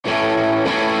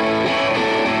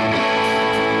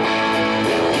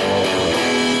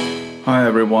Hi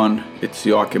everyone, it's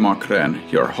Joakim Akren,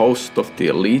 your host of the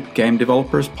Elite Game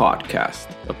Developers Podcast,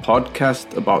 a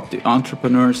podcast about the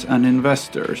entrepreneurs and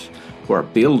investors who are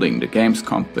building the games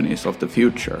companies of the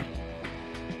future.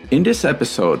 In this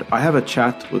episode, I have a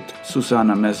chat with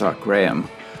Susanna Meza Graham,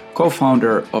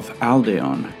 co-founder of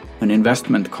Aldeon, an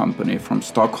investment company from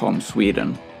Stockholm,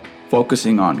 Sweden,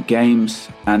 focusing on games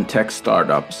and tech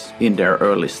startups in their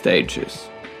early stages.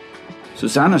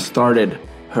 Susanna started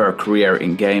her career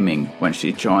in gaming when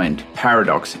she joined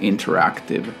Paradox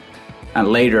Interactive and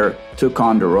later took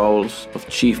on the roles of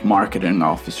Chief Marketing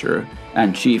Officer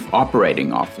and Chief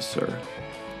Operating Officer.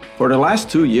 For the last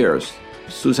 2 years,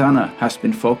 Susanna has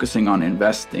been focusing on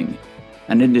investing,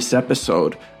 and in this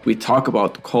episode, we talk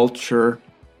about culture,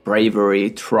 bravery,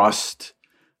 trust,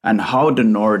 and how the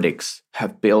Nordics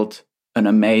have built an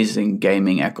amazing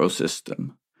gaming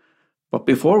ecosystem. But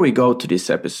before we go to this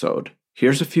episode,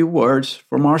 here's a few words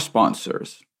from our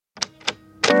sponsors.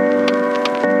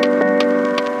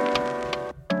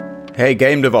 Hey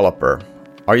game developer,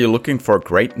 are you looking for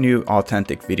great new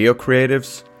authentic video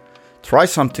creatives? Try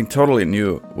something totally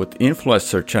new with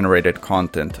influencer-generated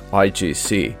content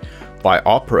IGC by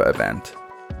Opera Event.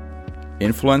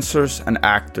 Influencers and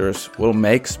actors will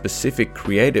make specific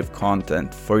creative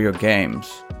content for your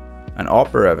games, and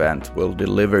Opera Event will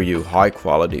deliver you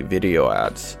high-quality video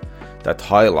ads that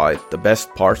highlight the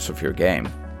best parts of your game.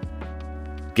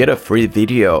 Get a free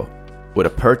video with a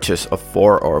purchase of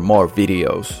 4 or more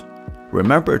videos.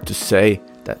 Remember to say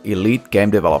that Elite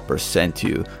Game Developers sent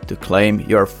you to claim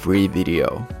your free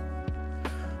video.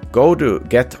 Go to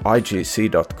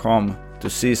getigc.com to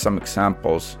see some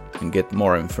examples and get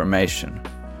more information.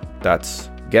 That's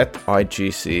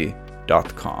getigc.com.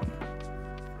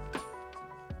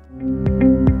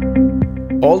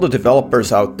 All the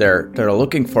developers out there that are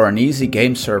looking for an easy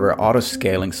game server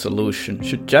auto-scaling solution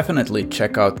should definitely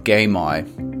check out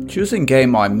GameEye. Choosing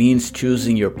GameEye means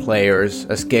choosing your players,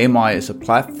 as GameEye is a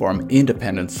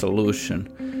platform-independent solution.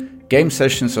 Game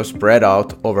sessions are spread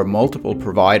out over multiple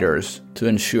providers to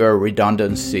ensure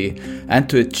redundancy and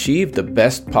to achieve the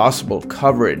best possible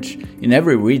coverage in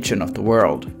every region of the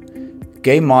world.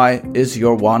 GameEye is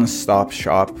your one-stop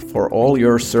shop for all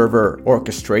your server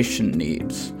orchestration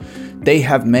needs. They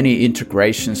have many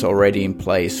integrations already in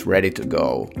place, ready to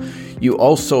go. You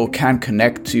also can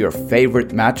connect to your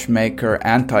favorite matchmaker,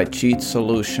 anti-cheat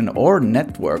solution, or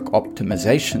network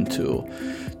optimization tool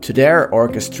to their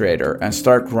orchestrator and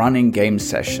start running game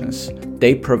sessions.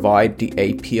 They provide the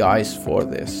APIs for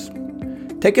this.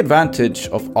 Take advantage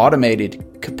of automated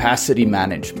capacity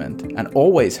management and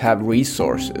always have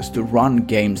resources to run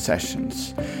game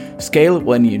sessions. Scale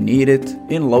when you need it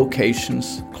in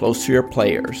locations close to your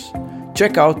players.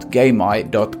 Check out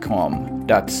GameEye.com,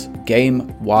 that's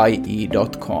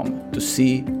GameYE.com, to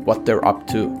see what they're up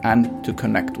to and to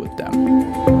connect with them.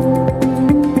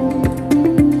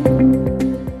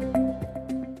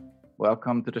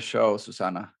 Welcome to the show,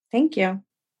 Susanna. Thank you.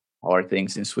 How are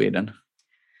things in Sweden?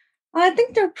 I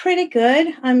think they're pretty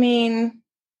good. I mean,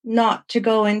 not to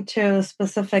go into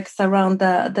specifics around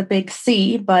the big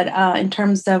C, but in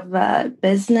terms of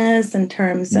business, in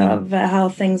terms of how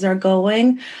things are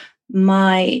going,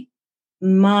 my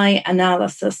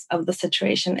analysis of the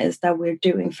situation is that we're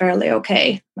doing fairly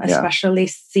okay, especially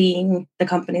seeing the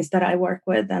companies that I work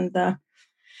with and the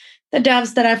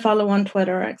devs that I follow on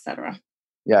Twitter, etc.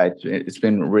 Yeah, it's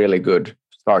been really good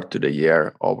start to the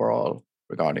year overall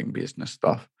regarding business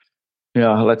stuff.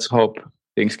 Yeah, let's hope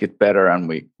things get better and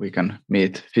we can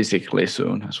meet physically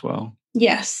soon as well.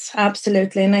 Yes,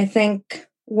 absolutely. And I think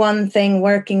one thing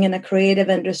working in a creative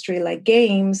industry like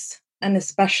games, and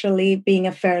especially being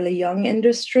a fairly young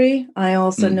industry, I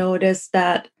also noticed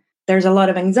that there's a lot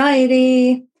of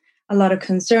anxiety, a lot of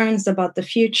concerns about the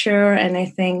future. And I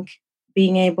think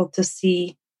being able to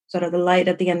see sort of the light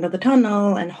at the end of the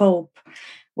tunnel and hope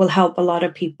will help a lot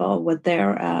of people with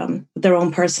their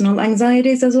own personal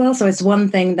anxieties as well. So it's one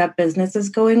thing that business is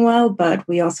going well, but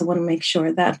we also want to make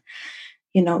sure that,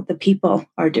 the people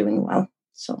are doing well.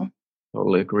 So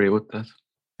totally agree with that.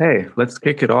 Hey, let's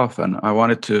kick it off. And I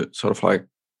wanted to sort of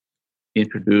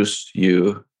introduce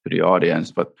you to the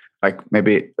audience, but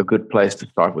maybe a good place to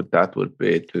start with that would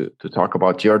be to talk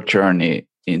about your journey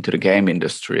into the game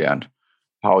industry and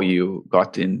how you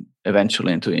got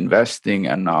eventually into investing,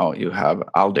 and now you have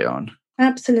Aldeon.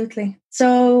 Absolutely.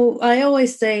 So I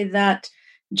always say that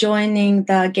joining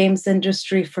the games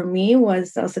industry for me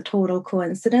was a total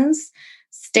coincidence.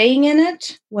 Staying in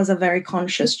it was a very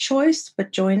conscious choice,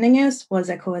 but joining it was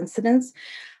a coincidence.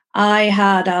 I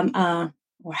had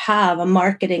have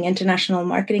a international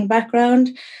marketing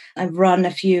background. I've run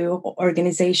a few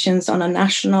organizations on a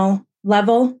national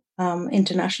level,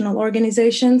 international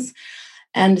organizations.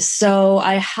 And so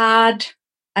I had,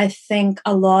 I think,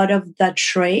 a lot of the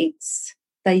traits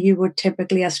that you would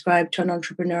typically ascribe to an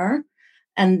entrepreneur,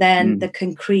 and then the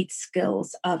concrete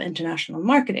skills of international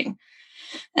marketing.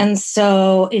 And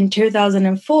so in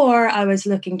 2004, I was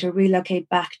looking to relocate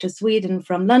back to Sweden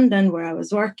from London, where I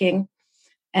was working.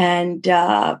 And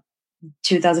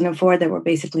 2004, there were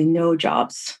basically no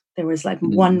jobs. There was like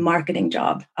one marketing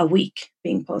job a week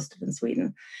being posted in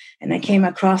Sweden. And I came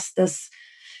across this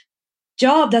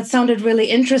job that sounded really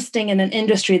interesting in an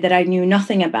industry that I knew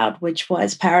nothing about, which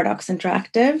was Paradox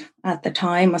Interactive. At the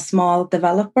time, a small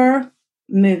developer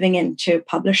moving into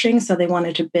publishing. So they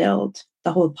wanted to build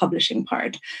the whole publishing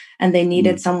part. And they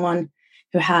needed someone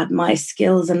who had my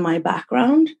skills and my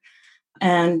background.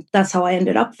 And that's how I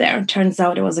ended up there. It turns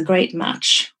out it was a great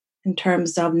match in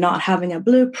terms of not having a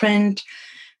blueprint,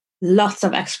 lots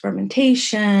of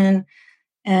experimentation,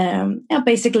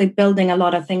 basically building a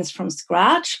lot of things from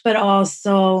scratch, but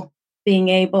also being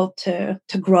able to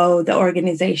grow the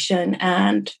organization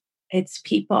and its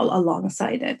people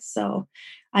alongside it. So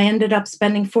I ended up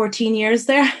spending 14 years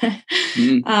there.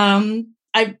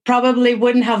 I probably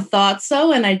wouldn't have thought so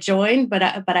when I joined, but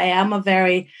I am a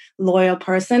very loyal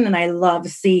person, and I love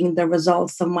seeing the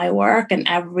results of my work. And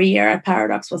every year at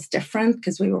Paradox was different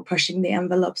because we were pushing the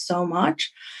envelope so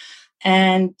much.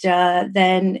 And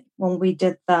then when we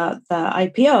did the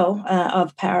IPO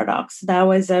of Paradox, that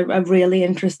was a really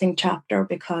interesting chapter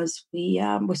because we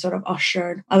sort of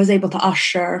I was able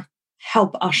to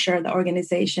help usher the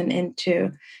organization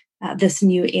into this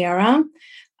new era,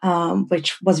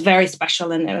 which was very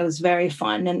special, and it was very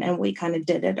fun. And we kind of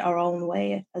did it our own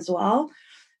way as well.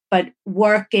 But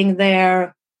working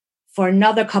there for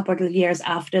another couple of years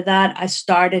after that, I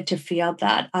started to feel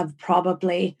that I've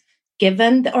probably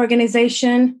given the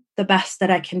organization the best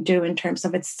that I can do in terms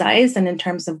of its size and in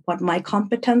terms of what my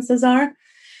competences are.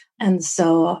 And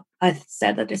so I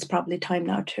said that it's probably time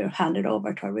now to hand it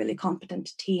over to a really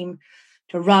competent team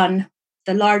to run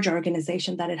the large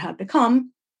organization that it had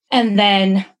become. And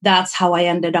then that's how I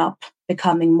ended up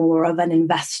becoming more of an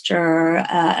investor,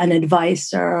 an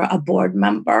advisor, a board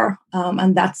member.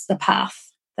 And that's the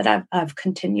path that I've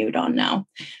continued on now.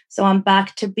 So I'm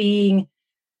back to being,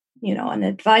 an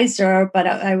advisor, but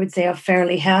I would say a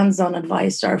fairly hands-on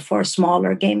advisor for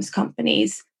smaller games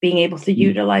companies, being able to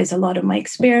utilize a lot of my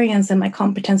experience and my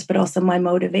competence, but also my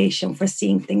motivation for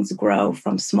seeing things grow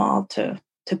from small to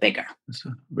bigger. It's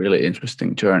a really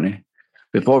interesting journey.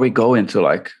 Before we go into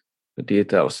the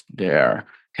details there,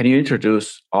 can you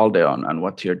introduce Aldeon and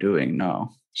what you're doing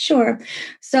now? Sure.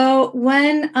 So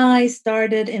when I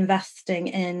started investing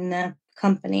in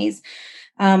companies,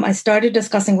 I started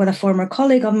discussing with a former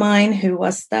colleague of mine who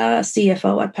was the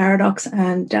CFO at Paradox,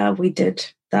 and we did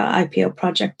the IPO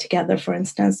project together, for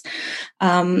instance.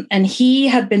 And he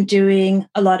had been doing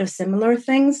a lot of similar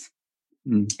things.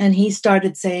 And he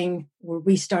started saying, or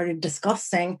we started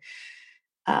discussing,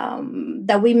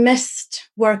 that we missed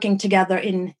working together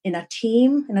in a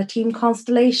team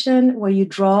constellation where you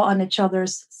draw on each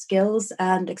other's skills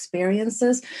and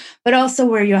experiences, but also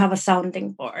where you have a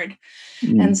sounding board.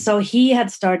 And so he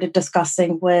had started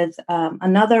discussing with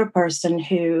another person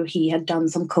who he had done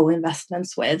some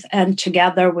co-investments with. And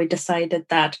together we decided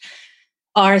that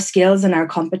our skills and our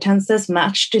competences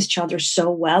matched each other so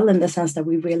well in the sense that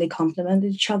we really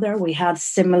complemented each other. We had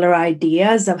similar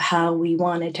ideas of how we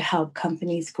wanted to help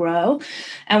companies grow.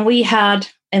 And we had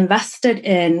invested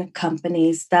in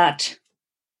companies that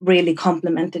really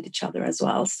complemented each other as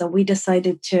well. So we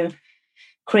decided to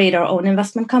create our own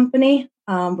investment company,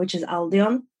 which is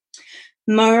Aldeon,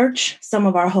 merge some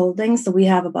of our holdings. So we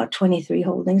have about 23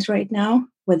 holdings right now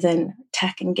within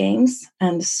tech and games.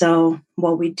 And so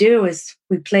what we do is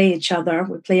we play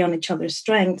on each other's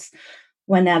strengths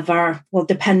whenever,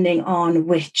 depending on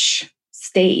which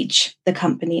stage the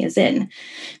company is in.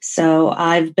 So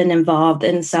I've been involved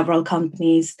in several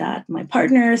companies that my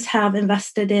partners have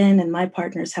invested in, and my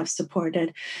partners have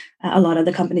supported a lot of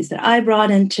the companies that I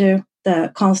brought into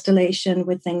the constellation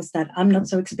with things that I'm not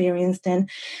so experienced in.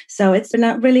 So it's been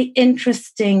a really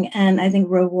interesting and I think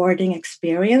rewarding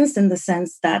experience in the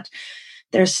sense that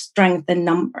there's strength in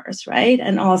numbers, right?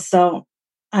 And also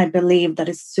I believe that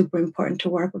it's super important to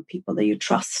work with people that you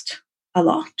trust a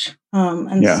lot.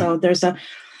 So there's a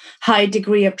high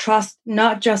degree of trust,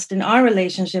 not just in our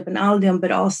relationship in Aldeon,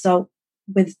 but also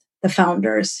with the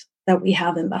founders that we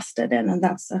have invested in. And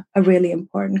that's a really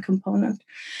important component.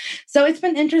 So it's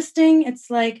been interesting. It's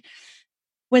like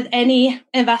with any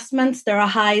investments, there are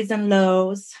highs and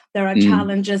lows. There are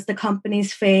challenges the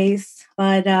companies face,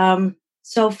 but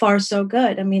so far, so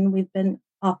good. I mean, we've been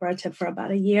operative for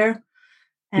about a year.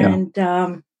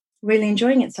 and really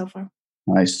enjoying it so far.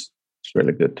 Nice. It's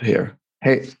really good to hear.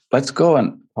 Hey, let's go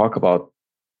and talk about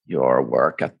your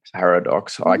work at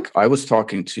Paradox. I was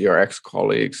talking to your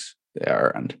ex-colleagues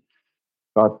there and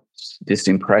got this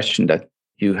impression that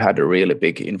you had a really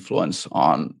big influence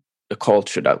on the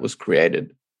culture that was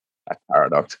created at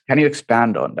Paradox. Can you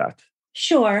expand on that?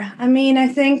 Sure. I mean, I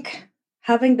think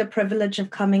having the privilege of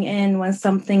coming in when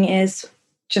something is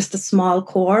just a small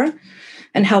core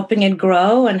and helping it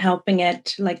grow and helping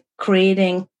it like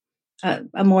creating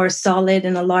a more solid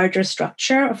and a larger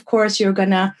structure, of course, you're going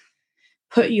to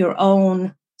put your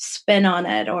own spin on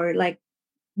it, or like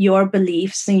your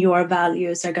beliefs and your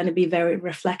values are going to be very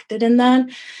reflected in that.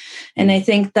 And I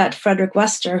think that Frederick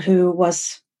Wester, who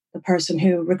was the person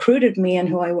who recruited me and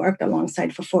who I worked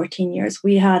alongside for 14 years,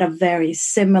 we had a very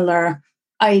similar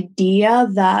idea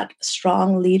that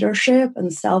strong leadership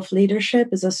and self-leadership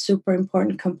is a super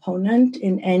important component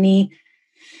in any,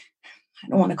 I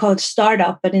don't want to call it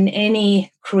startup, but in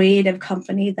any creative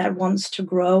company that wants to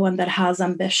grow and that has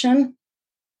ambition.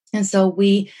 And so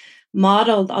we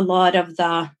modeled a lot of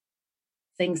the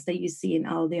things that you see in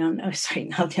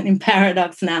in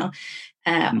Paradox now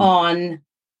on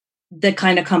the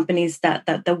kind of companies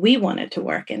that we wanted to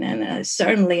work in. And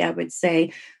certainly I would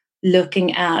say,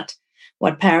 looking at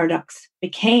what Paradox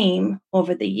became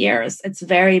over the years, it's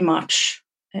very much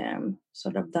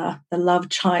sort of the love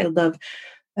child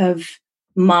of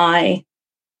my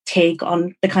take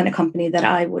on the kind of company that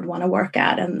I would want to work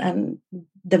at. And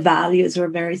the values were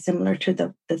very similar to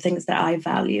the things that I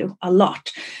value a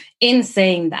lot. In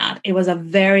saying that, it was a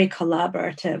very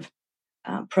collaborative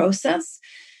process.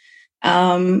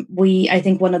 I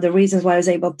think one of the reasons why I was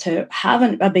able to have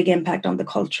a big impact on the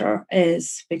culture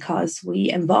is because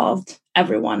we involved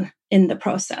everyone in the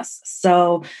process.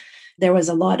 So there was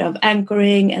a lot of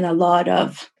anchoring and a lot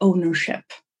of ownership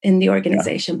in the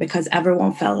organization because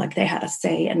everyone felt like they had a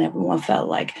say and everyone felt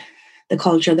like the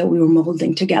culture that we were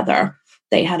molding together,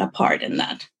 they had a part in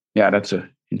that. Yeah, that's an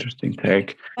interesting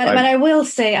take. But I will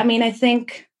say, I mean, I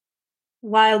think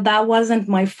while that wasn't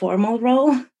my formal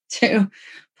role to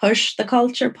push the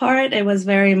culture part, it was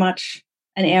very much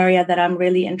an area that I'm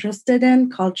really interested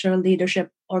in: culture, leadership,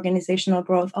 organizational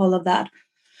growth, all of that.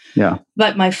 Yeah.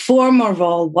 But my former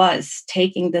role was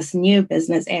taking this new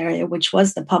business area, which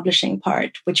was the publishing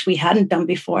part, which we hadn't done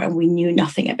before and we knew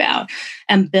nothing about,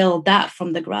 and build that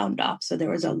from the ground up. So there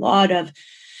was a lot of,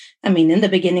 I mean, in the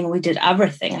beginning, we did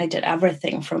everything. I did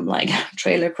everything from like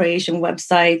trailer creation,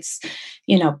 websites,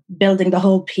 building the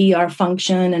whole PR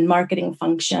function and marketing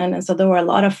function. And so there were a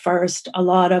lot of first, a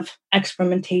lot of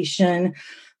experimentation,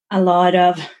 a lot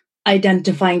of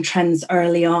identifying trends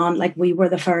early on. Like we were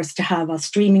the first to have a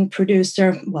streaming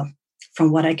producer, well,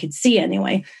 from what I could see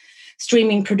anyway,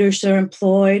 streaming producer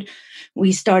employed.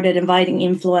 We started inviting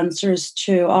influencers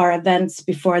to our events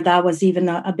before that was even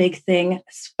a big thing,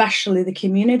 especially the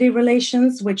community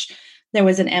relations, which there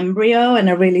was an embryo and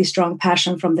a really strong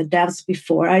passion from the devs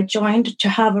before I joined to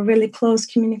have a really close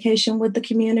communication with the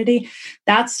community.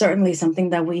 That's certainly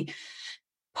something that we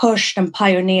pushed and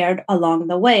pioneered along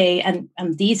the way. And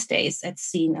these days it's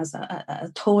seen as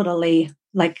a totally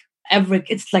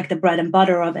it's like the bread and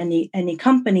butter of any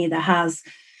company that has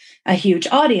a huge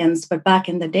audience. But back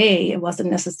in the day, it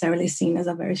wasn't necessarily seen as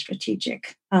a very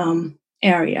strategic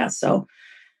area. So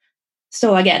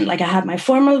again, like I had my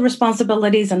formal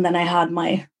responsibilities and then I had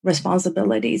my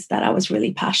responsibilities that I was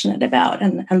really passionate about.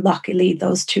 And luckily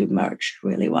those two merged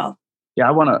really well. Yeah,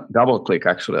 I want to double click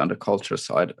actually on the culture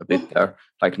side a bit there.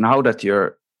 Like now that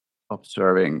you're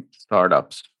observing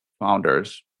startups,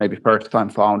 founders, maybe first-time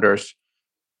founders,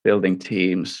 building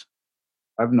teams,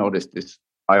 I've noticed this.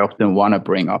 I often want to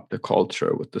bring up the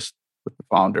culture with the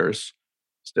founders,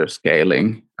 they're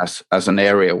scaling as an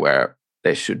area where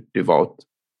they should devote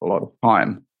a lot of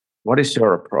time. What is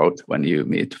your approach when you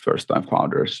meet first-time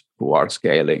founders who are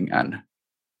scaling, and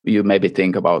you maybe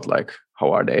think about like,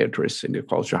 how are they addressing the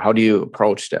culture? How do you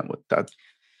approach them with that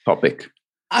topic?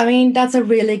 I mean, that's a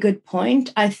really good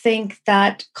point. I think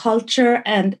that culture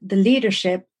and the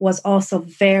leadership was also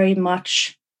very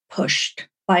much pushed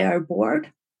by our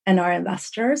board and our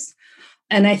investors.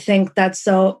 And I think that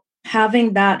so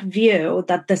having that view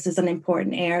that this is an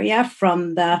important area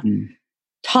from the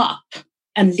top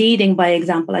and leading by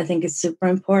example, I think is super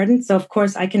important. So of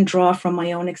course, I can draw from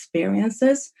my own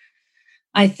experiences.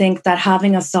 I think that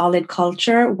having a solid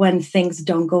culture when things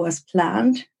don't go as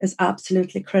planned is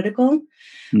absolutely critical.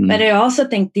 But I also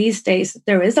think these days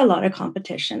there is a lot of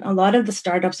competition. A lot of the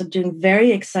startups are doing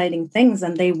very exciting things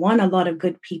and they want a lot of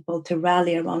good people to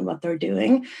rally around what they're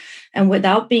doing. And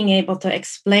without being able to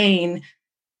explain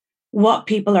what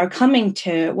people are coming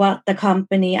to, what the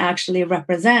company actually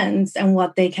represents, and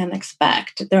what they can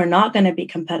expect. They're not going to be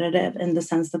competitive in the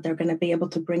sense that they're going to be able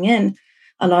to bring in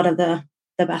a lot of the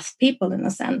best people in a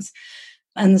sense.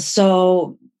 And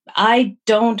so I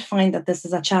don't find that this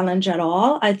is a challenge at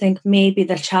all. I think maybe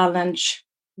the challenge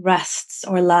rests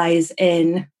or lies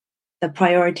in the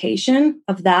prioritization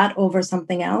of that over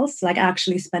something else, like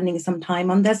actually spending some time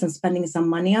on this and spending some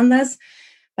money on this.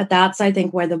 But that's, I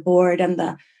think, where the board and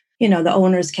the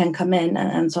owners can come in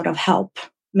and sort of help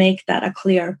make that a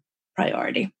clear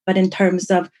priority. But in terms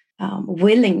of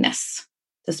willingness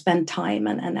to spend time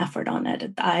and effort on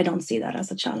it, I don't see that as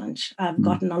a challenge. I've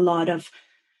gotten a lot of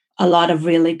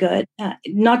really good,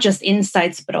 not just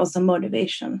insights, but also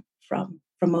motivation from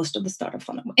most of the startup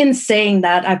fund. In saying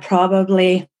that, I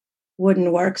probably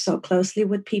wouldn't work so closely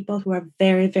with people who are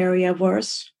very, very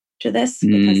averse to this,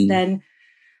 because then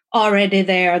already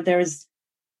there's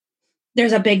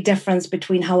a big difference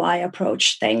between how I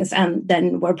approach things, and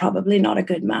then we're probably not a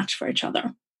good match for each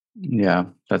other. Yeah,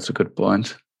 that's a good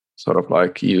point. Sort of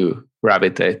like you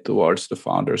gravitate towards the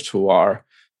founders who are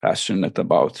passionate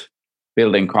about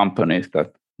building companies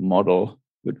that model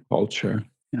good culture.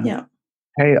 Yeah.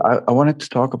 Hey, I wanted to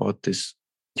talk about this,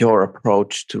 your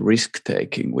approach to risk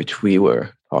taking, which we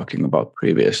were talking about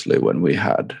previously when we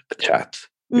had a chat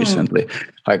recently.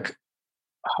 Like,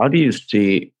 how do you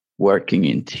see working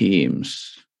in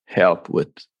teams help with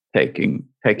taking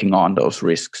on those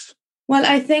risks? Well,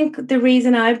 I think the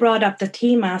reason I brought up the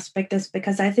team aspect is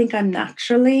because I think I'm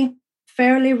naturally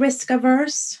fairly risk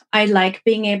averse. I like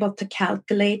being able to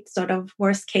calculate sort of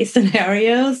worst case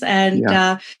scenarios and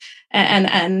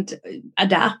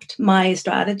adapt my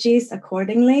strategies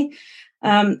accordingly.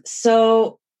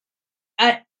 So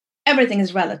everything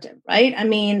is relative, right? I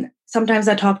mean, sometimes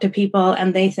I talk to people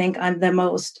and they think I'm the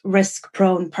most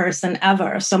risk-prone person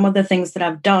ever. Some of the things that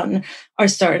I've done are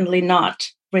certainly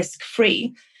not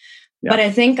risk-free. Yeah. But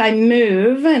I think I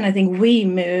think we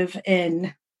move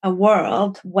in a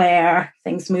world where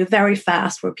things move very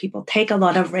fast, where people take a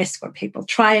lot of risk, where people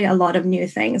try a lot of new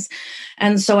things.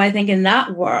 And so I think in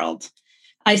that world,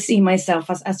 I see myself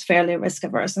as fairly risk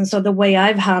averse. And so the way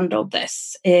I've handled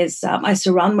this is I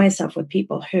surround myself with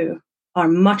people who are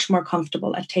much more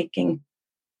comfortable at taking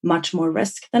much more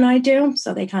risk than I do.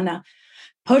 So they kind of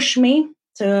push me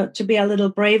to be a little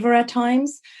braver at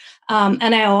times.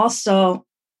 And I also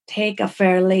take a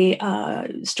fairly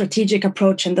strategic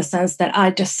approach in the sense that I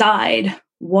decide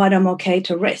what I'm okay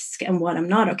to risk and what I'm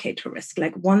not okay to risk.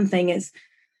 Like, one thing is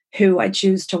who I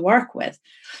choose to work with.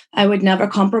 I would never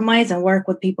compromise and work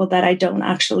with people that I don't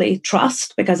actually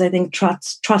trust, because I think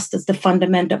trust is the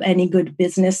fundament of any good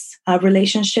business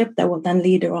relationship that will then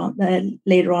later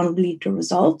on lead to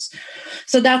results.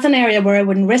 So that's an area where I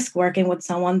wouldn't risk working with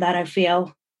someone that I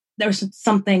feel there's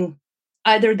something,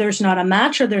 either there's not a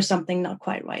match or there's something not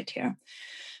quite right here.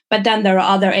 But then there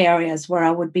are other areas where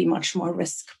I would be much more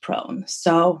risk prone.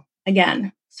 So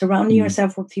again, surrounding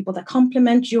yourself with people that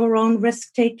complement your own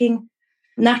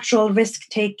natural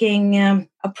risk-taking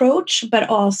approach, but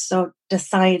also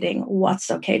deciding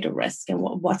what's okay to risk and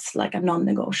what's like a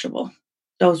non-negotiable.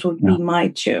 Those would be my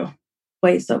two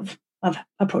ways of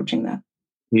approaching that.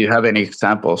 Do you have any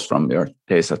examples from your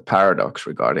days at Paradox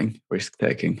regarding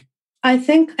risk-taking? I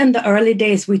think in the early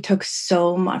days, we took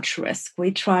so much risk. We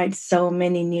tried so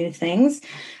many new things.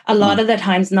 A lot of the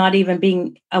times not even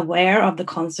being aware of the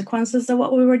consequences of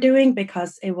what we were doing,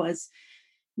 because it was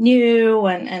new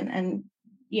and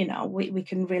we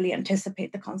couldn't really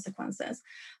anticipate the consequences.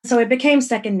 So it became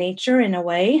second nature in a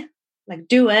way, like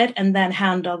do it and then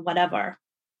handle whatever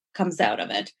comes out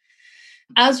of it.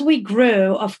 As we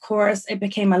grew, of course, it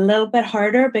became a little bit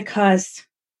harder because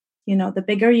the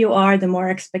bigger you are, the more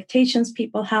expectations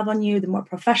people have on you, the more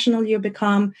professional you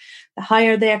become, the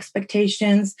higher the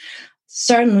expectations.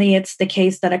 Certainly, it's the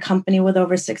case that a company with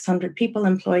over 600 people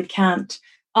employed can't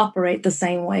operate the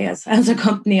same way as a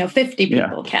company of 50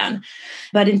 people can.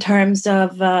 But in terms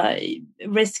of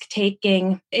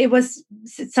risk-taking, it was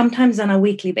sometimes on a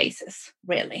weekly basis,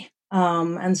 really.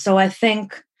 And so I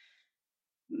think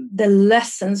the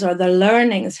lessons or the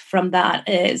learnings from that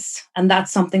is, and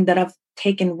that's something that I've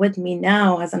taken with me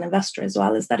now as an investor as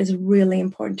well, is that it's really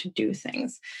important to do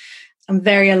things. I'm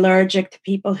very allergic to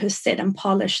people who sit and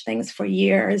polish things for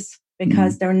years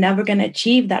because they're never going to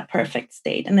achieve that perfect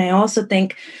state. And I also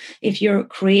think if you're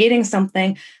creating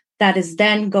something that is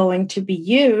then going to be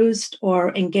used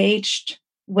or engaged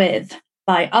with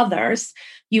by others,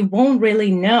 you won't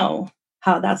really know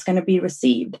how that's going to be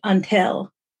received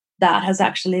until that has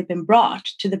actually been brought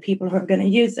to the people who are going to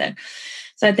use it.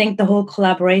 So I think the whole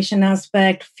collaboration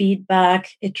aspect, feedback,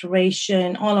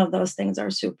 iteration, all of those things are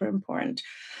super important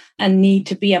and need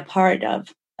to be a part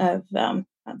of the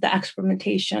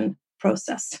experimentation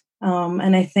process.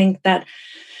 And I think that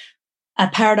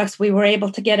at Paradox, we were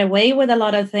able to get away with a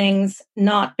lot of things,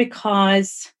 not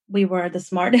because we were the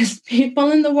smartest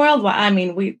people in the world. Well, I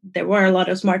mean, there were a lot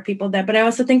of smart people there, but I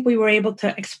also think we were able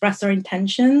to express our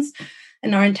intentions,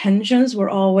 and our intentions were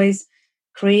always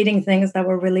creating things that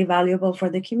were really valuable for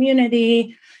the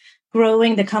community,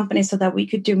 growing the company so that we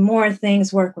could do more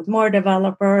things, work with more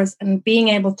developers, and being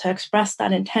able to express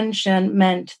that intention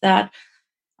meant that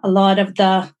a lot of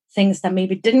the things that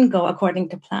maybe didn't go according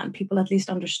to plan, people at least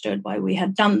understood why we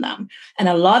had done them. And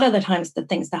a lot of the times, the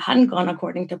things that hadn't gone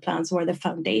according to plans were the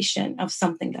foundation of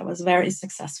something that was very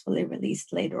successfully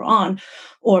released later on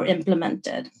or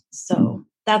implemented. So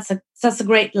that's a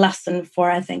great lesson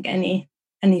for, I think, any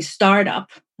startup,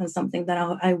 and something that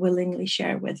I willingly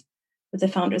share with the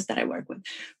founders that I work with.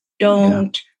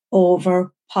 Don't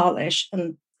over polish,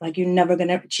 and like you're never going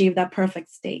to achieve that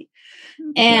perfect state.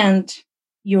 And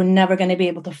you're never going to be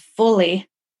able to fully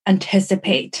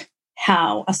anticipate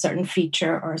how a certain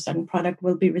feature or a certain product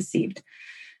will be received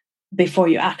before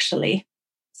you actually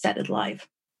set it live.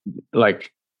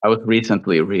 Like I was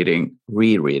recently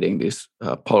rereading these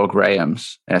Paul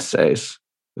Graham's essays,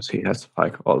 because he has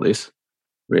like all these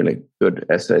really good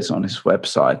essays on his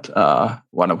website.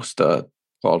 One was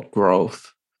called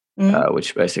Growth,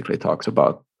 which basically talks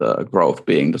about the growth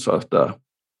being the sort of the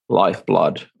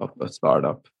lifeblood of a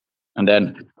startup. And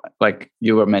then, like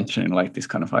you were mentioning, like this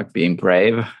kind of like being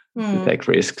brave to take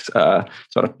risks,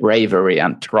 sort of bravery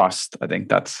and trust. I think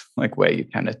that's like where you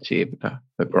can achieve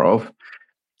the growth.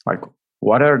 Like,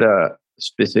 what are the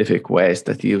specific ways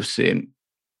that you've seen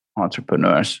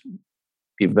entrepreneurs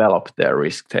develop their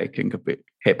risk-taking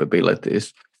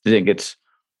capabilities? Do you think it's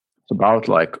about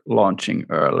like launching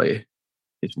early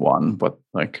is one, but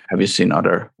like, have you seen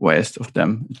other ways of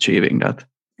them achieving that?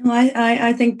 Well,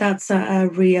 I think that's a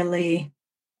really,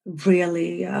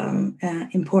 really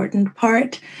important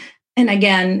part. And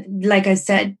again, like I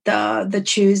said, the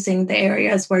choosing the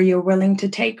areas where you're willing to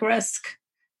take risk,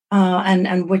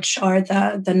 and which are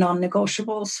the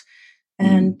non-negotiables.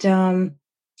 And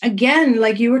again,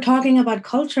 like you were talking about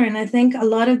culture, and I think a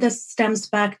lot of this stems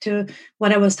back to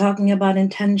what I was talking about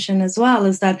intention as well,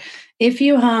 is that if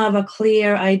you have a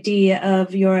clear idea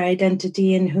of your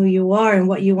identity and who you are and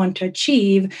what you want to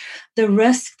achieve, the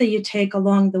risk that you take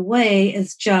along the way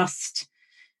is just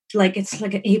like, it's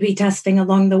like an A/B testing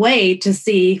along the way to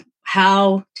see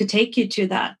how to take you to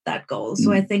that goal.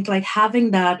 So I think like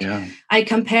having that, I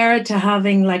compare it to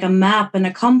having like a map and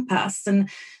a compass, and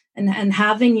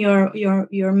having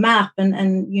your map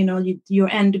and you know your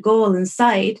end goal in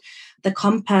sight. The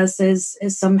compass is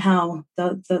somehow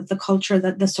the culture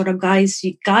that sort of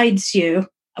guides you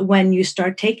when you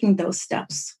start taking those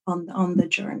steps on the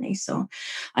journey. So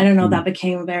I don't know, that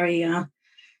became very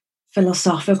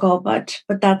philosophical, but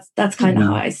that's kind of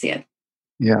how I see it.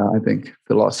 Yeah, I think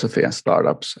philosophy and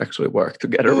startups actually work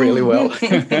together really well.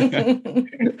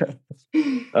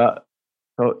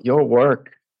 So your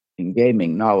work in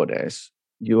gaming nowadays,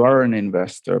 you are an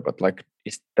investor, but like,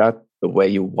 is that the way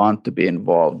you want to be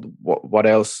involved? What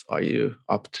else are you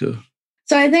up to?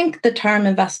 So I think the term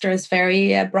investor is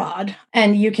very broad,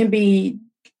 and you can be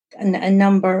a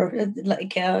number,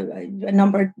 like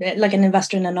an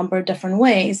investor in a number of different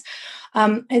ways.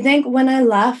 I think when I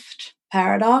left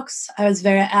Paradox, I was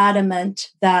very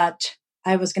adamant that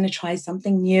I was going to try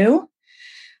something new,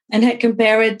 and I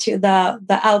compare it to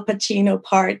the Al Pacino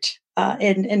part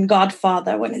in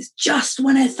Godfather, when it's just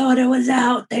when I thought it was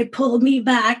out, they pulled me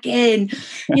back in.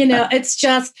 You know, it's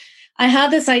just, I had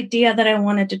this idea that I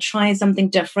wanted to try something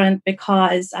different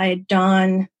because I had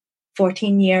done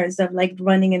 14 years of like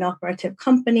running an operative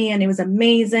company, and it was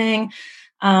amazing.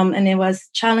 And it was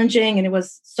challenging, and it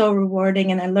was so rewarding,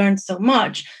 and I learned so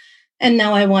much. And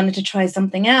now I wanted to try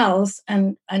something else.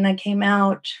 And I came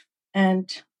out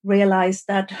and realized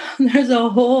that there's a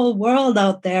whole world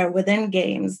out there within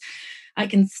games. I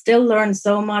can still learn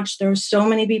so much. There are so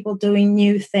many people doing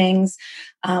new things.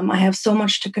 I have so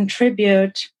much to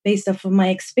contribute based off of my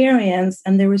experience.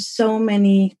 And there were so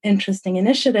many interesting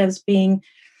initiatives being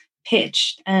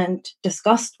pitched and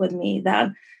discussed with me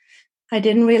that I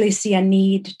didn't really see a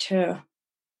need to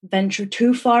venture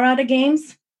too far out of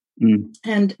games.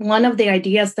 And one of the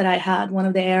ideas that I had, one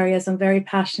of the areas I'm very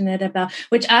passionate about,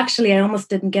 which actually I almost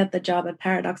didn't get the job at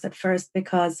Paradox at first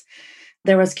because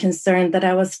there was concern that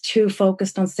I was too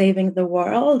focused on saving the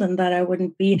world and that I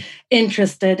wouldn't be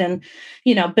interested in,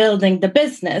 you know, building the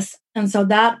business. And so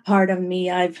that part of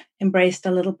me I've embraced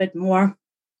a little bit more.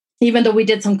 even though we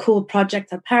did some cool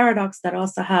projects at Paradox that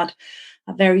also had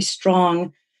a very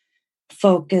strong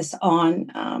focus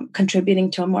on contributing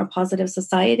to a more positive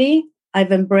society,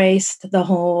 I've embraced the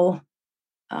whole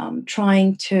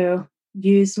trying to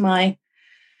use my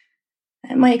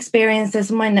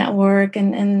experiences, my network,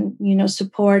 and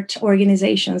support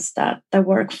organizations that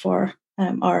work for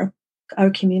our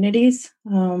communities.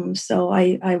 So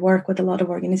I work with a lot of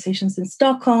organizations in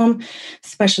Stockholm,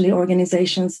 especially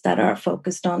organizations that are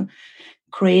focused on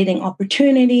creating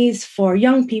opportunities for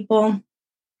young people,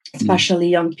 especially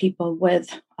young people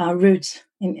with roots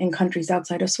in countries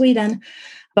outside of Sweden,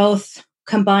 both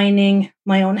combining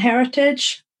my own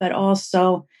heritage, but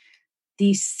also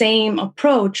the same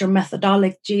approach or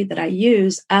methodology that I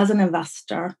use as an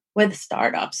investor with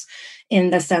startups, in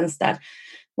the sense that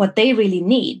what they really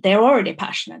need, they're already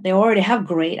passionate, they already have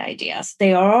great ideas,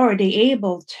 they are already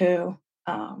able to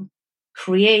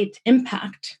create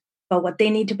impact. But what they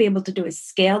need to be able to do is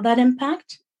scale that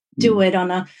impact, do it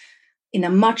in a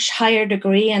much higher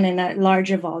degree and in a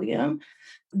larger volume.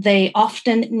 They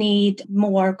often need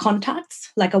more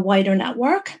contacts, like a wider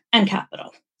network, and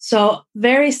capital. So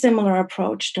very similar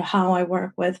approach to how I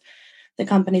work with the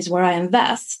companies where I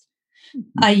invest,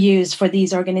 I use for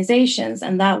these organizations.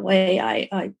 And that way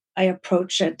I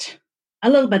approach it a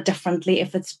little bit differently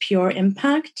if it's pure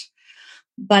impact.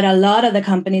 But a lot of the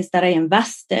companies that I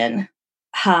invest in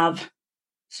have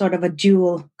sort of a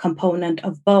dual component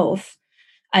of both.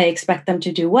 I expect them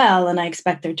to do well, and I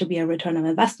expect there to be a return of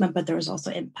investment, but there is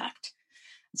also impact.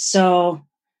 So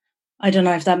I don't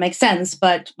know if that makes sense,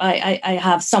 but I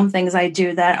have some things I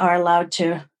do that are allowed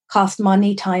to cost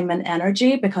money, time, and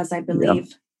energy, because I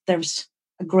believe there's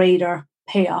a greater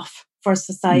payoff for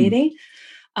society.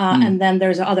 And then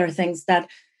there's other things that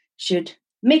should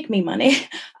make me money.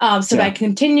 So I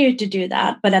continue to do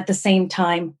that. But at the same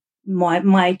time,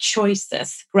 my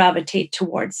choices gravitate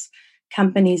towards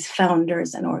companies,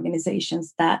 founders, and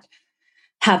organizations that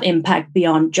have impact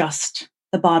beyond just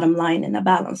the bottom line in a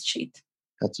balance sheet.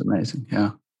 That's amazing.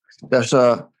 Yeah.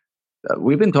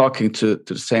 We've been talking to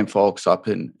the same folks up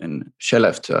in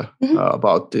Skellefteå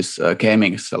about this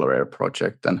gaming accelerator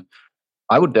project. And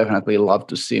I would definitely love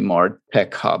to see more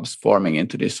tech hubs forming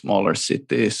into these smaller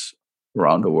cities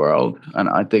around the world. And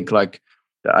I think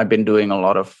I've been doing a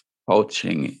lot of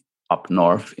coaching up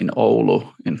north in Oulu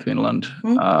in Finland.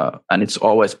 And it's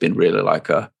always been really like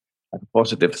a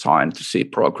positive sign to see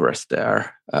progress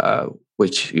there,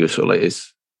 which usually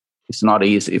it's not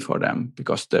easy for them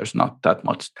because there's not that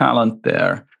much talent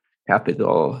there,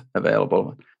 capital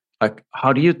available.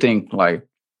 How do you think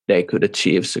they could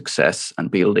achieve success and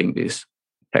building these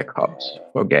tech hubs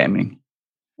for gaming?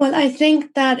 Well, I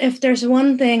think that if there's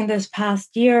one thing this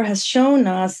past year has shown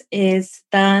us, is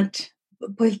that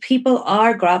people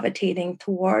are gravitating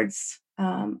towards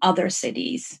other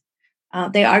cities.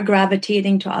 They are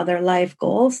gravitating to other life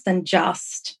goals than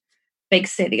just big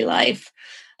city life.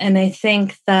 And I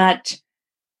think that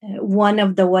one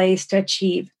of the ways to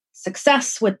achieve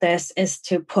success with this is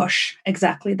to push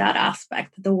exactly that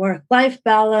aspect. The work-life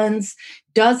balance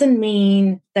doesn't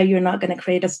mean that you're not going to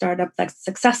create a startup that's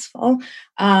successful,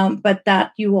 but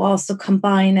that you also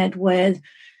combine it with,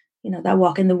 that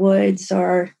walk in the woods,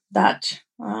 or that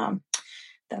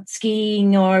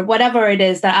skiing, or whatever it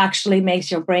is that actually makes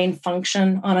your brain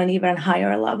function on an even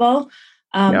higher level.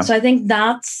 So I think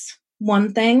that's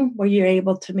one thing where you're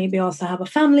able to maybe also have a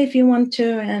family if you want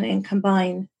to, and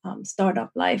combine startup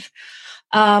life.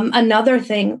 Another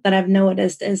thing that I've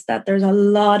noticed is that there's a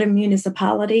lot of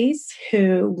municipalities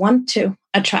who want to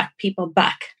attract people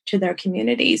back to their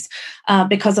communities,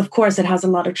 because of course it has a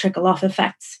lot of trickle-off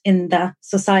effects in the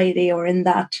society or in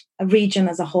that region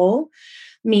as a whole,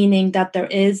 meaning that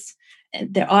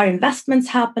there are investments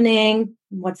happening.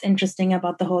 What's interesting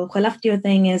about the whole Skellefteå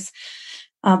thing is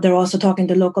they're also talking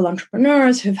to local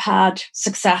entrepreneurs who've had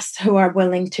success, who are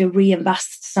willing to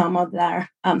reinvest some of their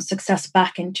success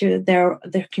back into their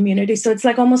community. So it's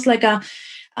almost like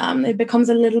it becomes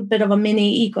a little bit of a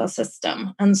mini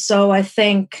ecosystem. And so I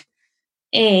think,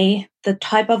 A, the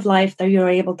type of life that you're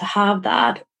able to have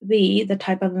that, B, the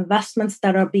type of investments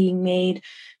that are being made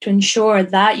to ensure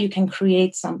that you can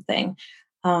create something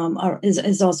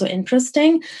is also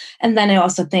interesting. And then I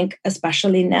also think,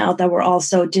 especially now that we're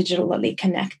also digitally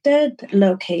connected,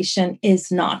 location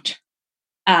is not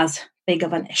as big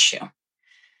of an issue.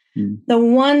 The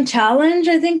one challenge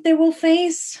I think they will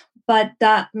face, but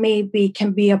that maybe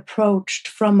can be approached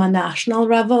from a national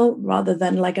level rather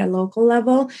than like a local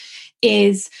level,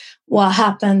 is what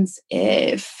happens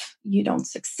if you don't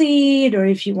succeed, or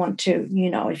if you want to,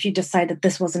 if you decide that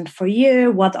this wasn't for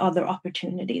you, what other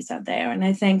opportunities are there? And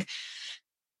I think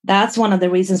that's one of the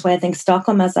reasons why I think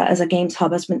Stockholm as a games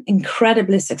hub has been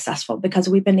incredibly successful, because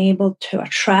we've been able to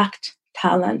attract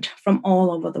talent from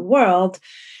all over the world,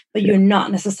 but you're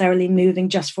not necessarily moving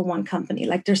just for one company.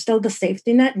 Like there's still the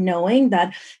safety net, knowing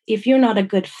that if you're not a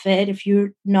good fit, if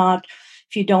you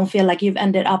don't feel like you've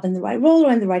ended up in the right role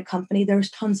or in the right company, there's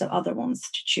tons of other ones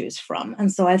to choose from.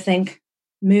 And so I think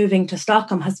moving to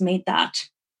Stockholm has made that,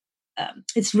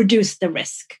 it's reduced the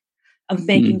risk of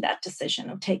making that decision,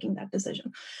 of taking that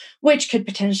decision, which could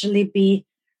potentially be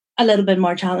a little bit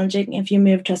more challenging if you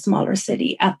move to a smaller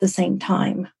city at the same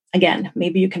time. Again,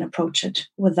 maybe you can approach it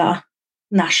with a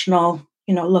national,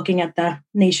 looking at the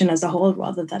nation as a whole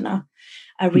rather than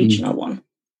a regional one.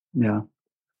 Yeah,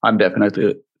 I'm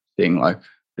definitely seeing like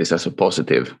this as a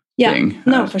positive thing.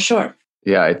 No, for sure.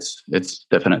 Yeah, it's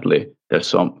definitely, there's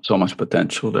so much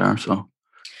potential there. So,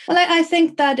 well, I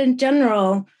think that in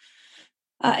general,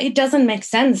 it doesn't make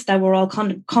sense that we're all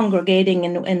congregating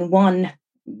in one,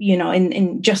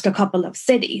 in just a couple of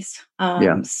cities.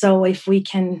 So if we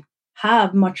can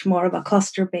have much more of a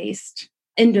cluster-based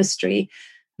industry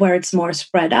where it's more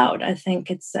spread out, I think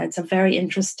it's a very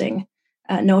interesting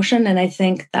notion. And I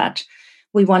think that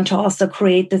we want to also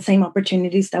create the same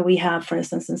opportunities that we have, for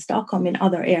instance, in Stockholm, in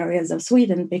other areas of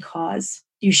Sweden, because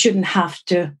you shouldn't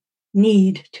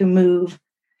need to move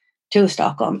to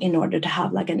Stockholm in order to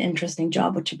have like an interesting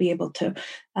job or to be able to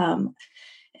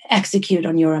execute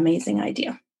on your amazing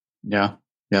idea. Yeah,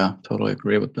 totally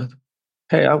agree with that.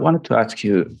 Hey, I wanted to ask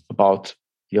you about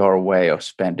your way of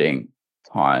spending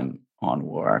time on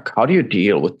work. How do you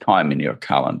deal with time in your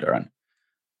calendar, and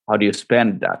how do you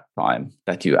spend that time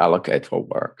that you allocate for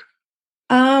work?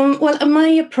 Well, my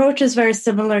approach is very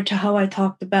similar to how I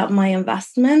talked about my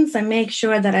investments. I make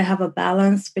sure that I have a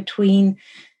balance between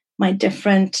my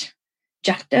different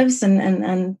objectives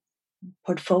and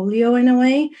portfolio in a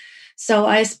way. So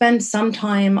I spend some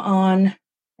time on,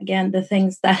 again, the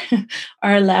things that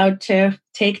are allowed to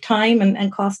take time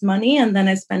and cost money. And then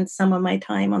I spend some of my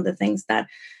time on the things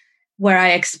where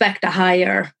I expect a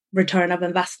higher return of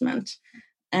investment.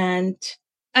 And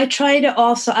I try to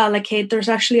also allocate, there's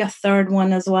actually a third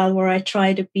one as well, where I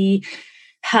try to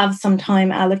have some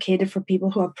time allocated for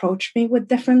people who approach me with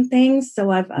different things.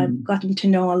 So I've gotten to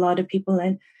know a lot of people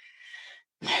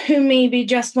who maybe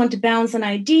just want to bounce an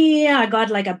idea. I got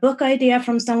like a book idea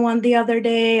from someone the other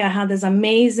day. I had this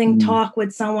amazing talk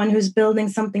with someone who's building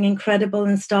something incredible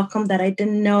in Stockholm that I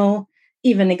didn't know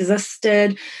even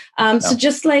existed. So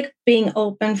just like being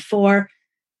open for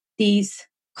these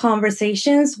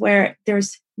conversations where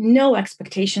there's no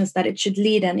expectations that it should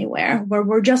lead anywhere, where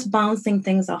we're just bouncing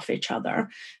things off each other,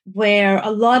 where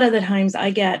a lot of the times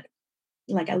I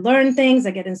learn things,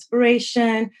 I get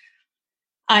inspiration.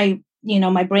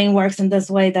 My brain works in this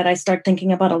way that I start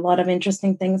thinking about a lot of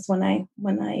interesting things when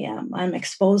I'm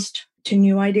exposed to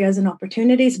new ideas and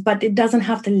opportunities, but it doesn't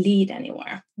have to lead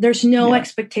anywhere. There's no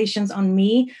expectations on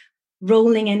me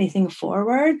rolling anything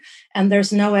forward, and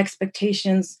there's no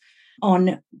expectations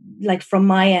on, like, from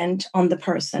my end on the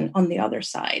person on the other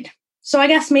side. So I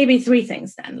guess maybe three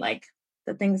things then, like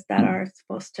the things that are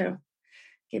supposed to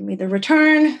give me the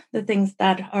return, the things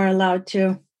that are allowed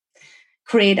to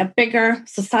create a bigger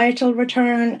societal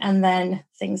return, and then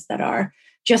things that are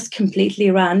just completely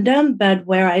random, but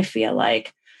where I feel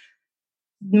like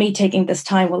me taking this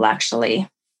time will actually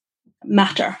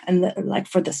matter and like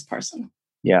for this person.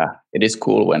 Yeah, it is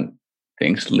cool when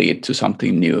things lead to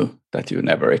something new that you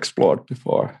never explored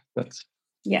before.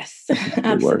 Yes,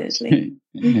 absolutely.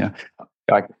 Yeah,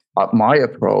 like my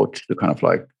approach to kind of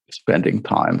like spending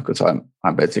time, because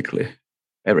I'm basically,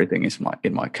 everything is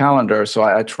in my calendar, so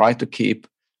I try to keep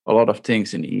a lot of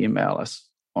things in email as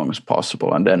long as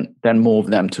possible, and then move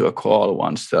them to a call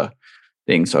once the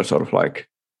things are sort of like,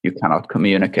 you cannot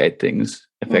communicate things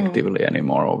effectively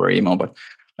anymore over email. But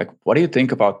like, what do you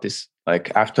think about this?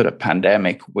 Like, after the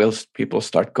pandemic, will people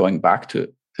start going back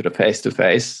to the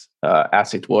face-to-face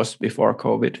as it was before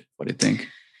COVID? What do you think?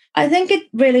 I think it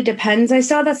really depends. I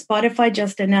saw that Spotify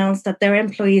just announced that their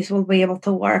employees will be able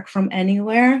to work from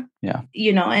anywhere,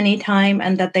 anytime,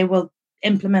 and that they will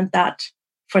implement that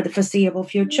for the foreseeable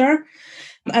future.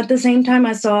 At the same time,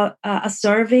 I saw a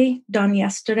survey done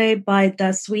yesterday by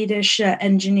the Swedish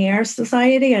Engineer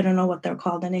Society. I don't know what they're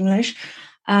called in English.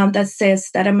 That says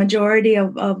that a majority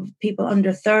of people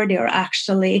under 30 are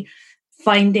actually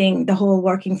finding the whole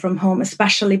working from home,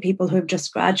 especially people who've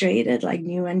just graduated, like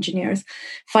new engineers,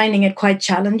 finding it quite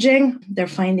challenging. They're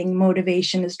finding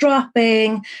motivation is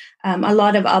dropping, a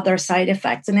lot of other side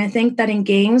effects. And I think that in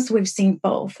games, we've seen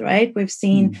both, right? We've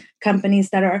seen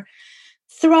companies that are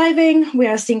thriving. We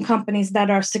are seeing companies that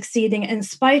are succeeding in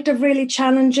spite of really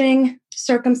challenging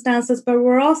circumstances, but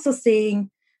we're also seeing,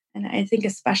 and I think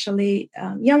especially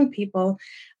young people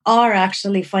are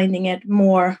actually finding it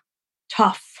more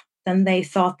tough than they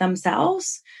thought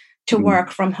themselves to work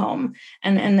from home.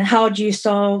 And how do you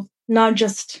solve not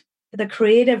just the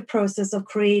creative process of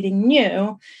creating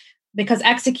new, because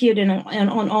executing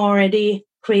on already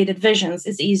created visions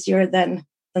is easier than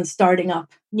starting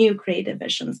up new creative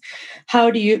visions.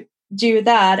 How do you do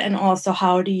that? And also,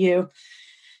 how do you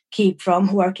keep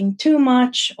from working too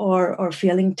much or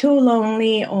feeling too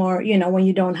lonely, or, when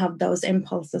you don't have those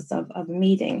impulses of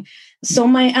meeting? So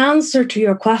my answer to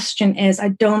your question is, I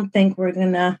don't think we're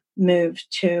going to move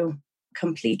to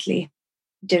completely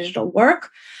digital work,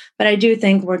 but I do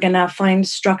think we're going to find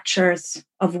structures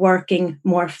of working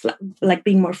more,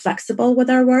 being more flexible with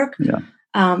our work. Yeah.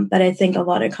 But I think a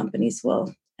lot of companies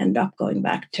will end up going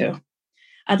back to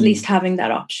at least having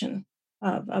that option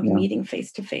of meeting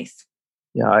face to face.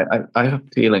 Yeah, I have a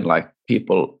feeling like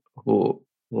people who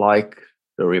like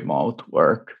the remote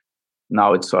work,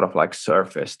 now it's sort of like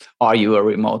surfaced. Are you a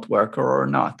remote worker or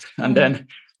not? And then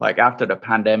like after the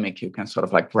pandemic, you can sort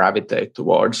of like gravitate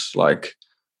towards like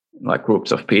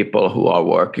groups of people who are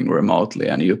working remotely,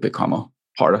 and you become a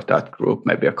part of that group,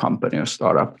 maybe a company or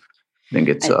startup. I think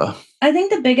it's I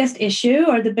think the biggest issue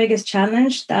or the biggest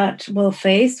challenge that we'll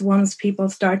face once people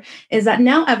start is that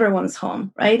now everyone's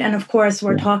home, right? And of course,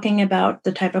 we're talking about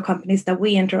the type of companies that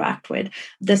we interact with.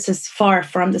 This is far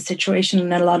from the situation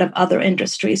in a lot of other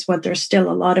industries where there's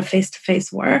still a lot of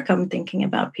face-to-face work. I'm thinking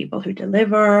about people who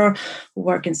deliver, who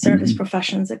work in service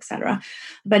professions, etc.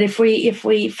 But if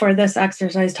we for this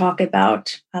exercise talk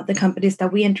about the companies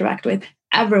that we interact with,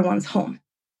 everyone's home,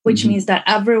 which means that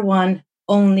everyone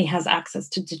only has access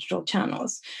to digital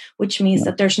channels, which means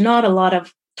that there's not a lot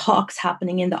of talks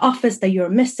happening in the office that you're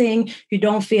missing. You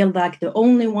don't feel like the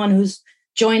only one who's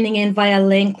joining in via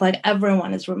link, like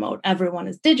everyone is remote, everyone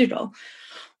is digital.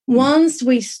 Once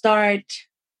we start,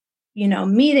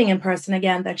 meeting in person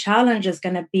again, the challenge is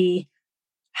going to be,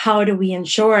 how do we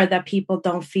ensure that people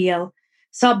don't feel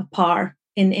subpar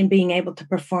in being able to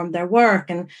perform their work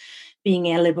and being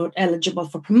eligible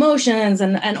for promotions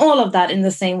and all of that in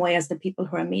the same way as the people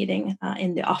who are meeting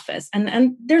in the office.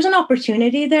 And there's an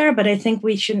opportunity there, but I think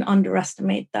we shouldn't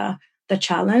underestimate the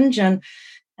challenge, and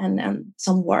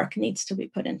some work needs to be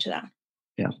put into that.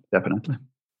 Yeah, definitely.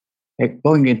 Hey,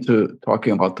 going into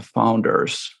talking about the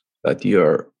founders that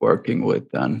you're working with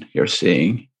and you're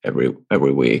seeing every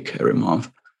week, every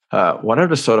month, what are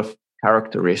the sort of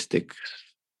characteristics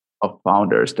of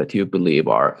founders that you believe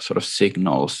are sort of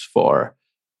signals for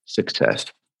success?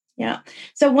 Yeah.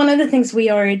 So one of the things we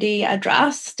already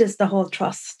addressed is the whole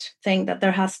trust thing, that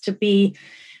there has to be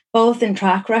both in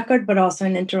track record, but also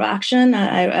in interaction,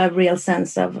 a real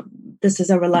sense of this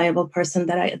is a reliable person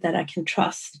that I can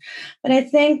trust. But I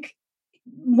think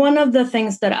one of the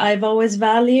things that I've always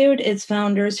valued is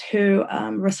founders who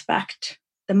respect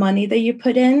the money that you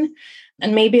put in.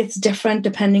 And maybe it's different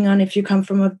depending on if you come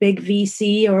from a big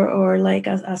VC or like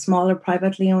a smaller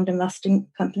privately owned investing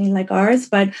company like ours.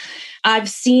 But I've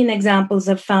seen examples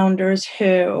of founders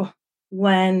who,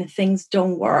 when things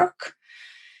don't work,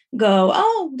 go,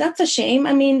 oh, that's a shame.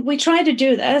 I mean, we tried to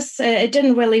do this. It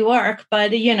didn't really work, but,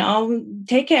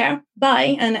 take care.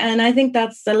 Bye. And I think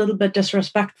that's a little bit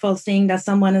disrespectful, seeing that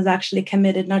someone is actually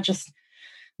committed, not just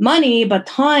money, but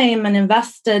time, and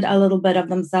invested a little bit of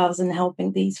themselves in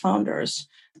helping these founders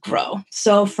grow.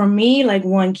 So for me, like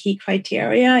one key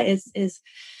criteria is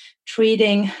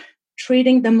treating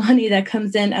the money that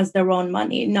comes in as their own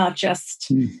money, not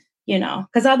just,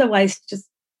 because otherwise just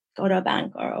go to a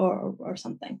bank or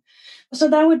something. So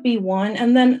that would be one.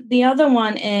 And then the other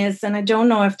one is, and I don't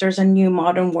know if there's a new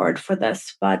modern word for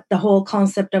this, but the whole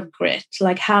concept of grit,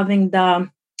 like having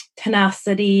the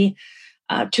tenacity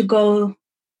to go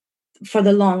for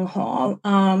the long haul,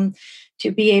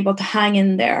 to be able to hang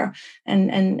in there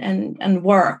and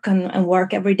work and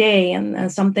work every day.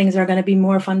 And some things are going to be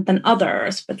more fun than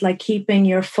others, but like keeping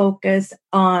your focus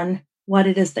on what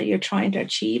it is that you're trying to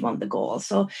achieve on the goal.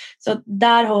 So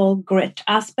that whole grit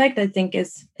aspect, I think,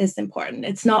 is important.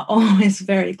 It's not always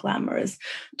very glamorous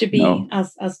to be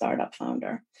as a startup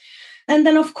founder. And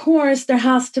then, of course, there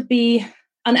has to be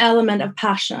an element of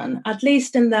passion, at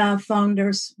least in the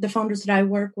founders that I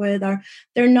work with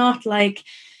they're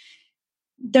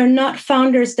not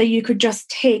founders that you could just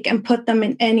take and put them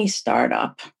in any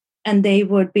startup and they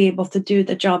would be able to do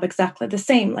the job exactly the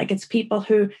same. Like, it's people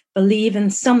who believe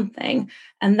in something,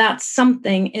 and that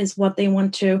something is what they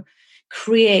want to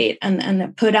create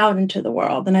and put out into the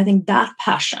world. And I think that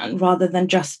passion, rather than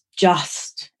just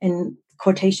in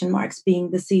quotation marks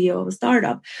being the CEO of a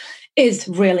startup, is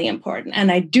really important.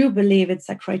 And I do believe it's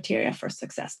a criteria for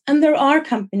success. And there are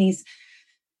companies,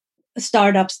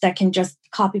 startups that can just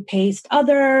copy paste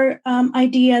other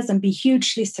ideas and be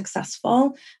hugely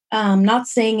successful. Not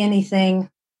saying anything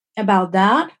about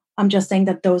that. I'm just saying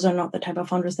that those are not the type of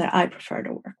founders that I prefer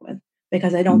to work with,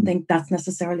 because I don't think that's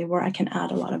necessarily where I can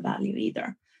add a lot of value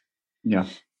either. Yeah.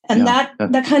 And that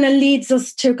kind of leads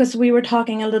us to, because we were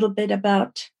talking a little bit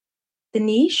about the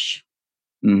niche.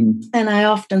 Mm-hmm. And I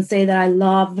often say that I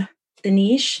love the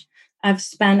niche. I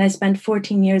spent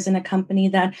 14 years in a company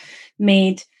that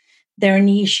made their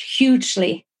niche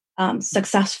hugely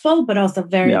successful, but also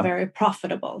very, very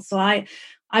profitable. So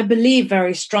I believe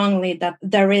very strongly that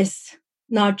there is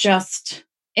not just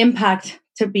impact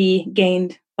to be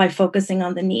gained by focusing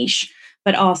on the niche,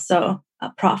 but also a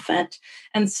profit.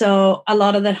 And so a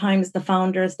lot of the times the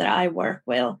founders that I work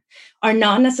with are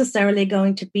not necessarily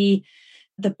going to be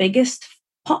the biggest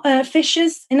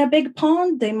fishes in a big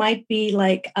pond. They might be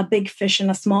like a big fish in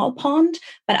a small pond,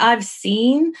 but I've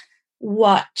seen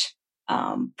what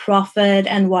profit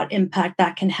and what impact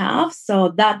that can have. So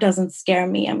that doesn't scare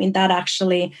me. I mean, that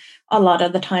actually a lot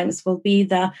of the times will be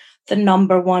the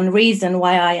number one reason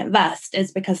why I invest,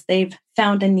 is because they've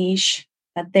found a niche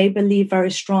that they believe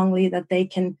very strongly that they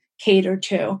can cater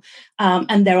to.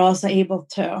 And they're also able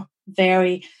to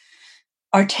very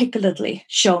articulately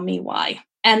show me why.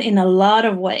 And in a lot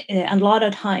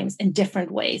of times in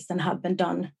different ways than have been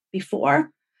done before.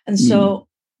 And so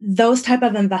those type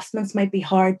of investments might be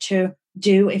hard to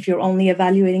do if you're only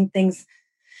evaluating things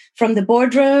from the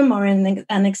boardroom or in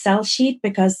an Excel sheet,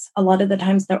 because a lot of the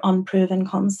times they're unproven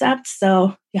concepts.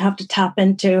 So you have to tap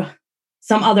into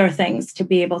some other things to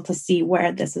be able to see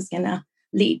where this is going to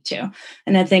lead to.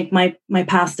 And I think my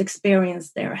past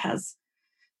experience there has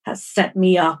set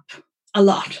me up a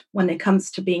lot when it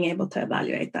comes to being able to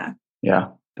evaluate that. Yeah,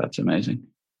 that's amazing.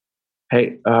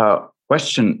 Hey,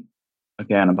 question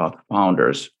again about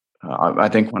founders. I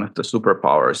think one of the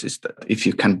superpowers is that if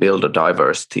you can build a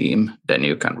diverse team, then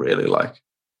you can really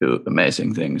do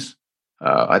amazing things.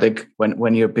 I think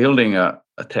when you're building a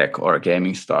tech or a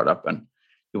gaming startup and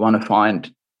you want to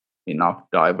find enough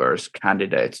diverse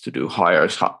candidates to do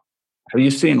hires, have you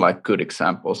seen good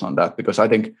examples on that? Because I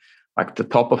think the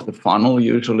top of the funnel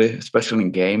usually, especially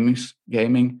in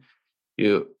gaming,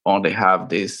 you only have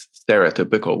this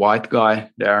stereotypical white guy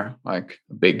there, like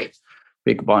a big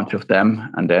bunch of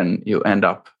them, and then you end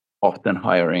up often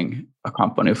hiring a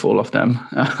company full of them.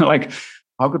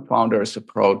 How could founders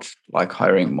approach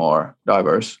hiring more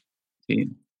diverse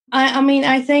team? I mean,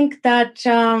 I think that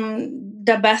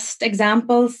the best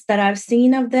examples that I've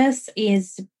seen of this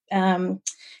is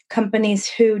companies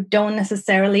who don't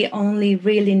necessarily only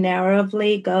really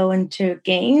narrowly go into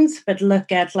games, but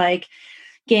look at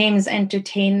games,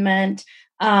 entertainment,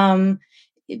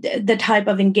 the type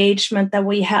of engagement that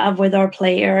we have with our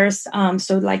players.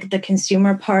 So the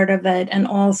consumer part of it, and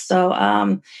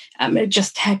also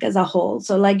just tech as a whole.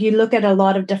 So you look at a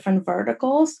lot of different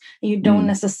verticals. You don't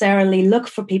necessarily look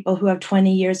for people who have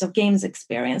 20 years of games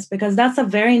experience, because that's a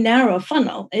very narrow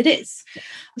funnel. It is.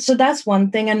 So that's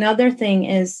one thing. Another thing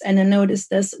is, and I noticed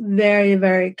this very,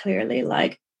 very clearly,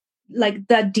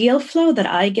 that deal flow that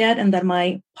I get and that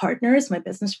my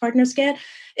business partners get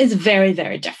is very,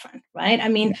 very different, right? I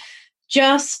mean,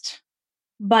 just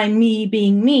by me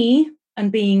being me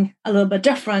and being a little bit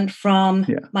different from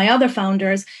my other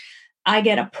founders, I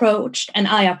get approached and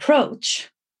I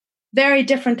approach very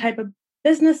different type of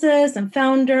businesses and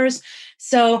founders.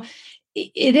 So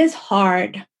it is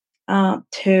hard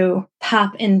to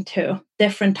tap into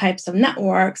different types of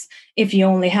networks if you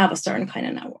only have a certain kind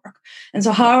of network. And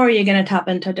so how are you going to tap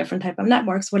into a different type of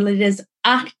networks? Well, it is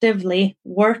actively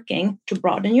working to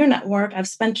broaden your network. I've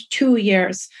spent 2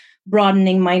 years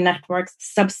broadening my networks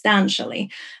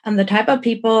substantially. And the type of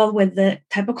people with the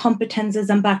type of competences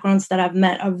and backgrounds that I've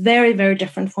met are very, very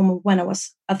different from when I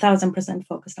was 1,000%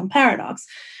 focused on Paradox.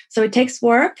 So it takes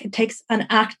work. It takes an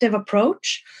active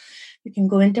approach. You can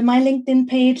go into my LinkedIn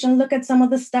page and look at some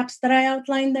of the steps that I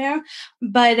outlined there.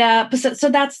 But so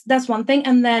that's one thing.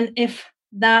 And then if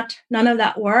none of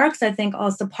that works, I think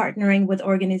also partnering with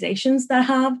organizations that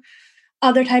have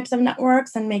other types of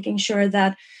networks and making sure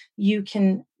that you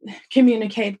can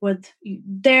communicate with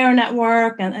their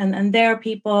network and their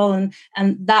people,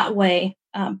 and that way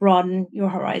broaden your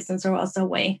horizons are also a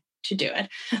way to do it.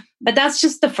 But that's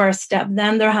just the first step.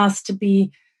 Then there has to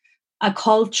be a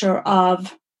culture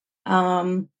of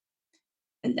a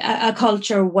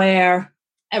culture where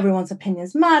everyone's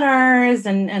opinions matters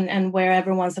and where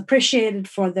everyone's appreciated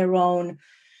for their own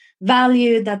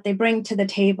value that they bring to the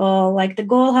table. Like the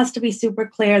goal has to be super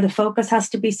clear, the focus has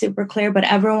to be super clear, but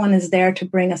everyone is there to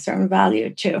bring a certain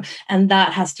value too. And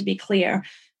that has to be clear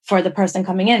for the person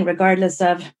coming in, regardless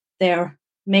of their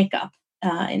makeup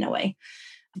in a way,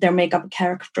 their makeup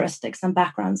characteristics and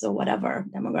backgrounds or whatever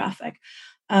demographic.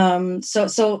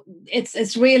 So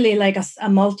it's really like a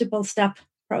multiple step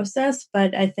process,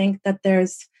 but I think that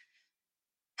there's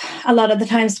a lot of the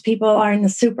times people are in a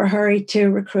super hurry to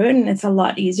recruit, and it's a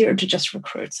lot easier to just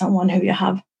recruit someone who you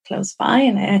have close by.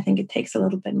 And I think it takes a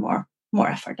little bit more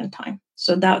effort and time.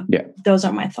 So those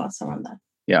are my thoughts around that.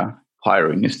 Yeah,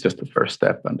 hiring is just the first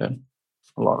step, and then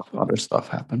a lot of other stuff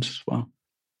happens as well.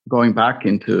 Going back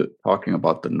into talking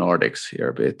about the Nordics here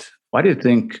a bit, why do you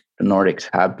think the Nordics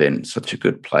have been such a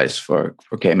good place for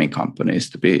gaming companies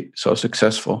to be so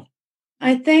successful?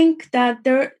 I think that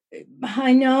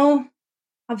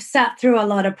I've sat through a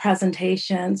lot of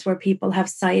presentations where people have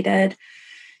cited,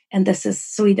 and this is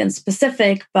Sweden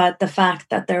specific, but the fact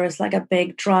that there is like a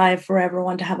big drive for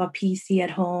everyone to have a PC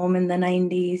at home in the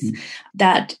 90s,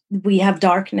 that we have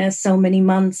darkness so many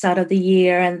months out of the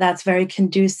year, and that's very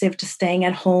conducive to staying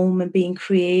at home and being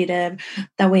creative,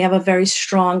 that we have a very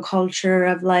strong culture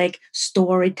of like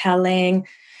storytelling,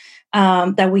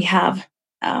 that we have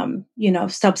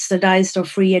subsidized or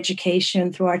free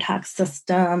education through our tax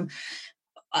system,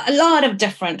 a lot of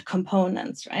different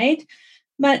components, right?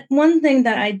 But one thing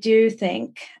that I do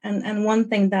think, and one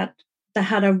thing that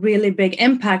had a really big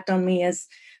impact on me is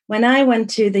when I went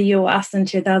to the US in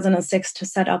 2006 to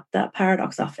set up the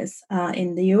Paradox office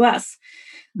in the US,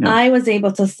 I was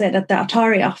able to sit at the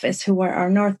Atari office, who were our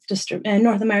North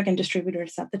American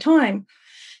distributors at the time.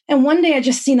 And one day I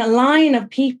just seen a line of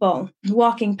people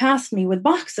walking past me with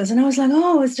boxes. And I was like,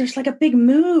 oh, is there like a big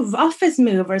office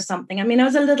move or something? I mean, I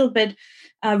was a little bit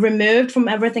removed from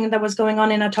everything that was going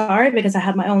on in Atari because I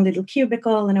had my own little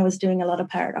cubicle and I was doing a lot of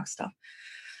Paradox stuff.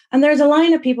 And there's a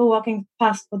line of people walking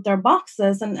past with their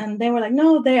boxes, and they were like,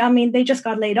 no, they just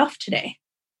got laid off today.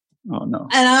 Oh, no.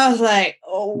 And I was like,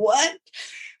 oh, what?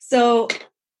 So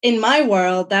in my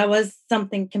world, that was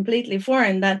something completely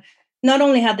foreign, that not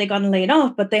only had they gotten laid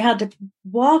off, but they had to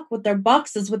walk with their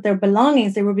boxes, with their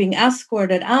belongings. They were being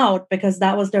escorted out because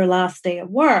that was their last day of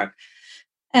work.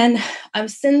 And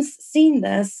I've since seen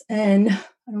this, and I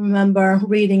remember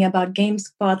reading about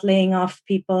GameSpot laying off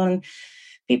people, and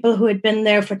people who had been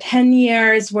there for 10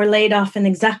 years were laid off in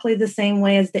exactly the same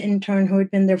way as the intern who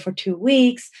had been there for 2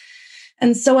 weeks.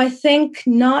 And so I think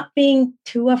not being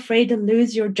too afraid to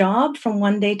lose your job from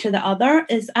one day to the other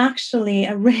is actually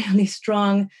a really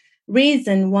strong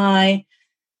reason why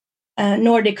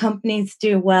Nordic companies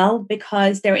do well,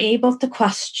 because they're able to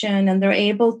question and they're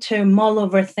able to mull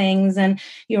over things, and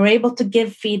you're able to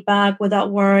give feedback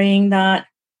without worrying that,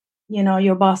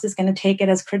 your boss is going to take it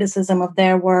as criticism of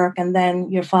their work and then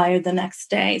you're fired the next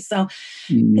day. So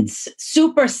it's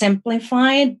super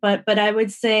simplified, but I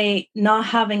would say not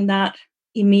having that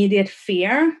immediate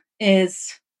fear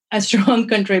is a strong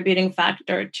contributing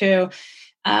factor to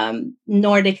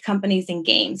Nordic companies in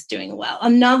games doing well.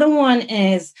 Another one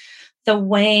is the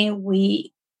way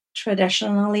we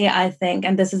traditionally, I think,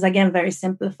 and this is again very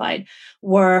simplified,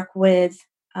 work with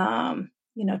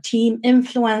team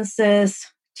influences,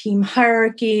 team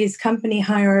hierarchies, company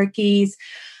hierarchies.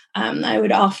 I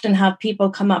would often have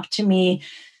people come up to me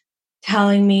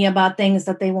telling me about things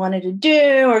that they wanted to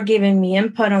do or giving me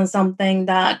input on something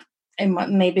that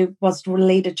maybe was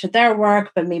related to their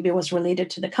work, but maybe it was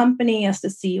related to the company as the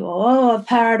COO of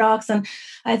Paradox. And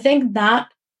I think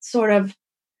that sort of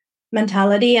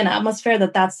mentality and atmosphere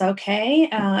that's okay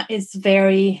is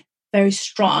very, very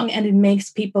strong, and it makes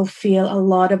people feel a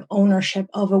lot of ownership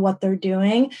over what they're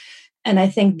doing. And I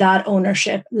think that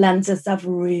ownership lends itself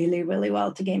really, really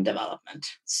well to game development.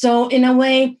 So in a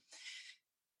way,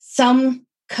 some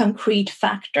concrete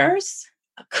factors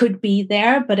could be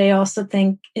there, but I also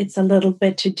think it's a little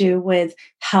bit to do with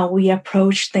how we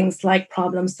approach things like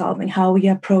problem solving, how we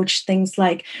approach things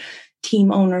like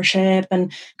team ownership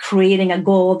and creating a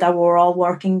goal that we're all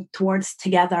working towards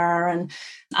together and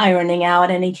ironing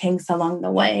out any kinks along the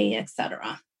way,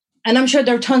 etc. And I'm sure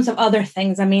there are tons of other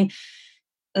things. I mean,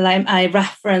 I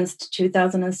referenced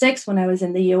 2006 when I was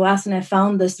in the US, and I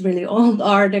found this really old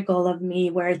article of me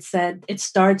where it said it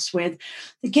starts with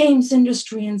the games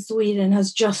industry in Sweden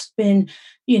has just been,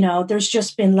 there's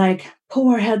just been like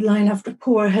poor headline after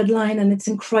poor headline and it's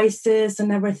in crisis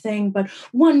and everything. But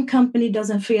one company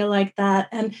doesn't feel like that.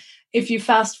 And if you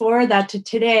fast forward that to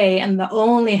today, and the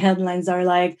only headlines are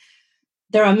like,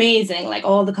 they're amazing. Like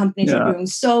all the companies are doing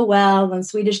so well, and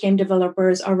Swedish game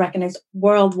developers are recognized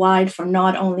worldwide for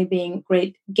not only being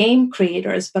great game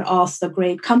creators, but also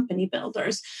great company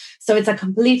builders. So it's a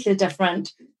completely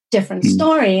different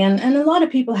story. And a lot of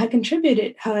people have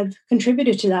contributed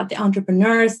to that. The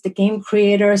entrepreneurs, the game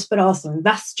creators, but also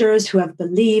investors who have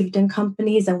believed in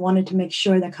companies and wanted to make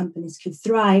sure that companies could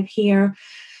thrive here.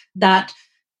 That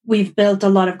we've built a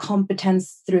lot of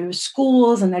competence through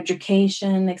schools and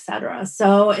education, etc.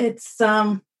 So it's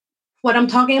what I'm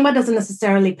talking about doesn't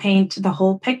necessarily paint the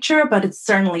whole picture, but it's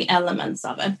certainly elements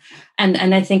of it.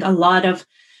 And I think a lot of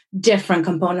different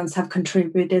components have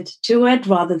contributed to it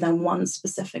rather than one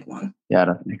specific one. Yeah,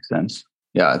 that makes sense.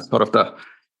 Yeah, it's sort of the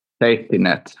safety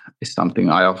net is something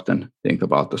I often think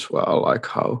about as well, like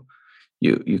how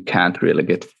you can't really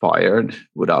get fired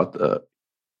without a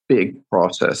big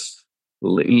process,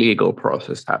 legal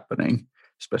process happening,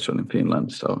 especially in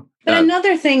Finland. So, but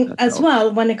another thing as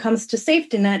well, when it comes to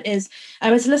safety net, is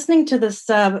I was listening to this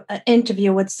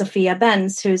interview with Sophia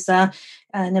Benz, who's an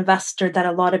investor that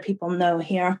a lot of people know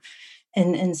here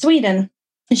in Sweden.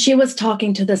 She was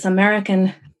talking to this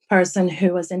American person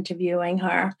who was interviewing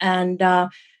her, and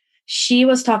she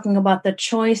was talking about the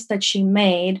choice that she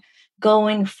made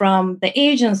going from the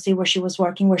agency where she was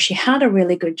working, where she had a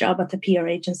really good job at the PR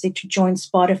agency, to join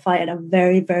Spotify at a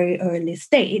very, very early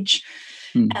stage.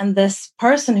 And this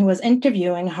person who was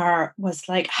interviewing her was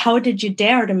like, how did you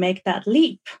dare to make that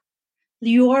leap?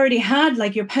 You already had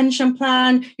like your pension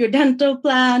plan, your dental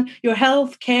plan, your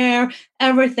health care,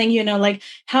 everything, like,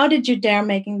 how did you dare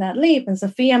making that leap? And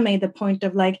Sophia made the point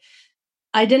of like,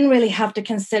 I didn't really have to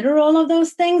consider all of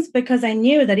those things because I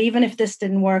knew that even if this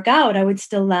didn't work out, I would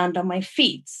still land on my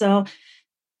feet. So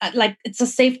like it's a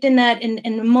safety net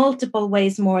in multiple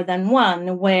ways more than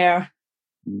one, where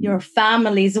your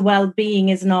family's well-being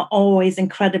is not always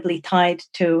incredibly tied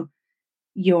to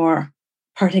your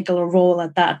particular role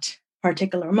at that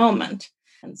particular moment.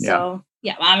 And so,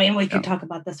 I mean, we could talk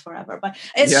about this forever, but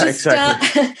it's just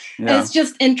it's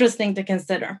just interesting to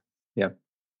consider. Yeah,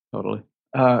 totally.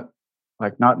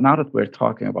 Like now that we're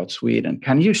talking about Sweden,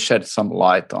 can you shed some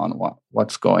light on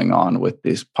what's going on with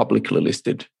these publicly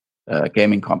listed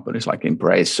gaming companies like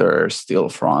Embracer,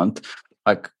 Stillfront?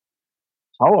 Like,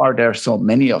 how are there so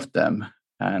many of them,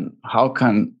 and how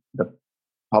can the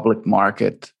public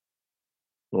market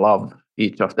love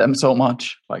each of them so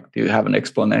much? Like, do you have an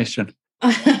explanation?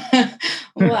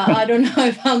 Well, I don't know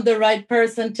if I'm the right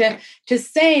person to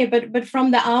say, but from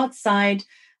the outside,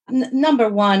 number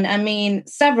one, I mean,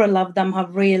 several of them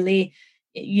have really,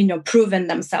 proven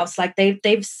themselves. Like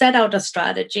they've set out a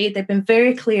strategy. They've been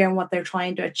very clear on what they're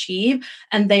trying to achieve,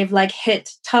 and they've like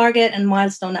hit target and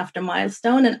milestone after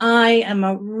milestone. And I am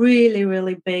a really,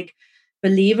 really big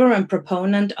believer and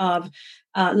proponent of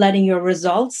letting your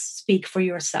results speak for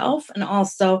yourself, and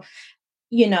also,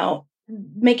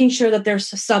 making sure that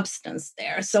there's a substance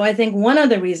there. So I think one of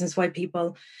the reasons why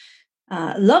people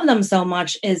love them so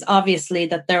much is obviously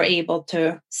that they're able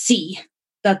to see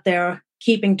that they're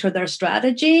keeping to their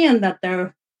strategy and that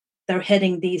they're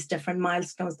hitting these different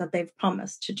milestones that they've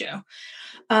promised to do.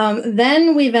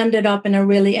 Then we've ended up in a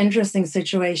really interesting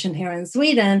situation here in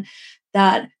Sweden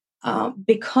that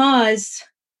because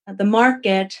the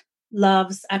market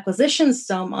loves acquisitions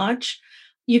so much,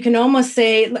 you can almost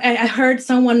say, I heard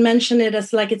someone mention it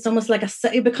as like, it's almost like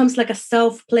it becomes like a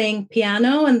self-playing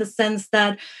piano, in the sense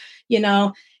that,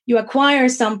 you acquire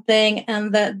something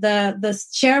and the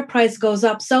share price goes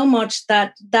up so much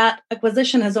that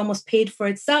acquisition has almost paid for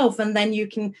itself. And then you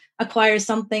can acquire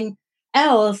something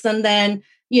else. And then,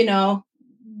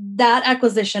 that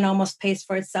acquisition almost pays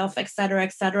for itself, et cetera,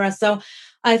 et cetera. So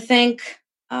I think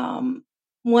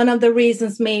one of the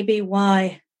reasons maybe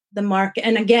why the market,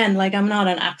 and again, like I'm not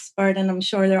an expert, and I'm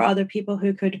sure there are other people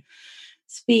who could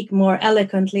speak more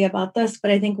eloquently about this, but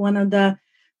I think one of the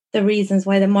reasons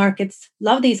why the markets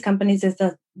love these companies is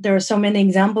that there are so many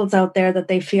examples out there that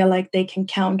they feel like they can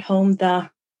count home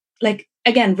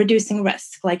again, reducing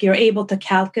risk. Like you're able to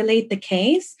calculate the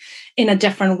case in a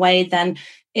different way than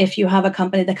if you have a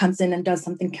company that comes in and does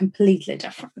something completely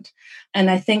different. And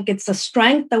I think it's a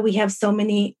strength that we have so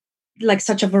many, like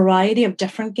such a variety of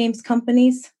different games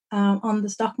companies on the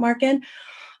stock market.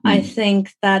 I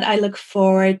think that I look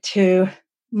forward to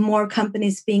more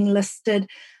companies being listed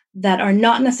that are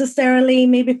not necessarily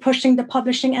maybe pushing the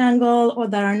publishing angle, or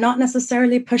that are not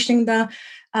necessarily pushing the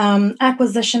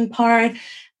acquisition part.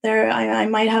 I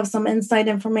might have some inside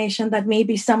information that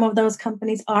maybe some of those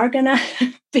companies are going to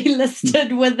be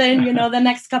listed within, the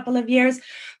next couple of years.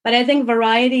 But I think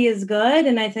variety is good.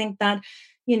 And I think that,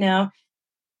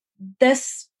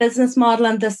 this business model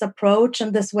and this approach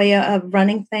and this way of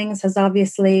running things has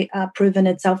obviously proven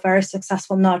itself very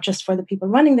successful, not just for the people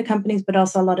running the companies, but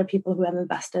also a lot of people who have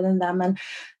invested in them,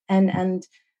 and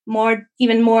more,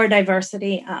 even more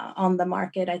diversity on the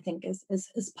market, I think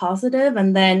is positive.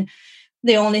 And then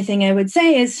the only thing I would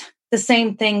say is the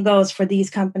same thing goes for these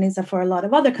companies and for a lot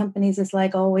of other companies. Is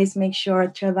like always make sure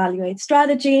to evaluate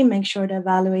strategy, make sure to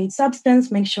evaluate substance,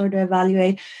 make sure to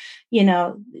evaluate,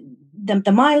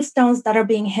 the milestones that are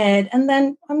being hit. And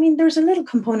then, I mean, there's a little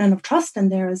component of trust in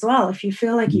there as well. If you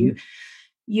feel like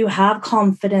you have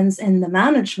confidence in the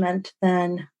management,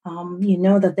 then you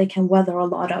know that they can weather a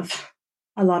lot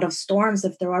of storms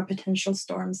if there are potential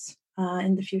storms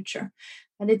in the future.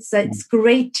 And it's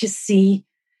great to see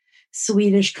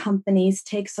Swedish companies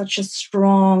take such a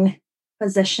strong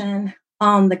position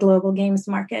on the global games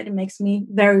market. It makes me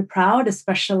very proud,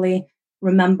 especially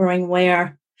remembering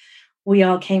where we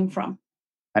all came from.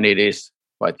 And it is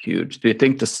quite huge. Do you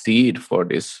think the seed for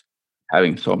this,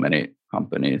 having so many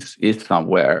companies, is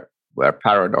somewhere where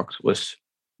Paradox was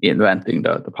inventing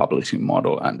the publishing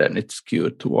model, and then it's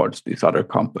skewed towards these other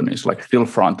companies? Like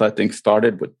Stillfront, I think,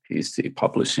 started with PC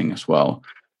publishing as well.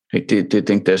 Do you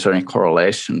think there's any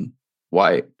correlation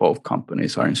why both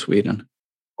companies are in Sweden?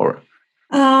 Or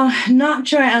not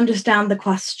sure I understand the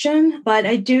question, but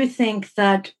I do think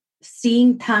that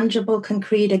seeing tangible,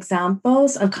 concrete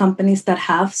examples of companies that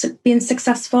have been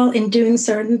successful in doing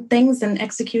certain things and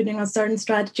executing on certain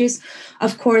strategies,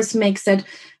 of course, makes it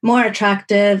more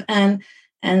attractive and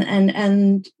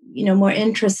more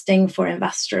interesting for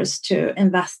investors to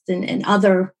invest in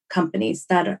other companies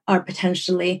that are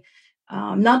potentially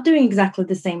not doing exactly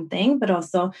the same thing, but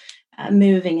also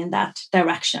moving in that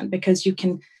direction, because you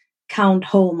can count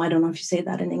home, I don't know if you say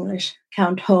that in English,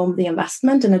 count home the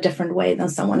investment in a different way than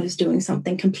someone who's doing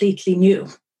something completely new,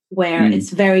 where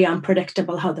it's very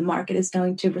unpredictable how the market is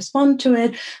going to respond to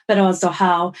it, but also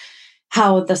how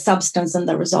the substance and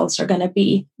the results are going to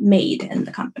be made in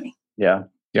the company. Yeah,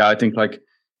 I think like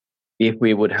if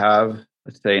we would have,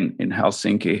 let's say in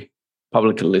Helsinki,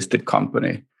 publicly listed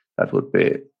company that would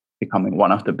be becoming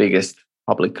one of the biggest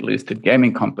publicly listed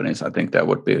gaming companies, I think there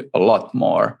would be a lot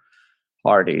more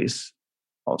parties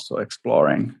also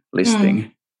exploring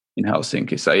listing in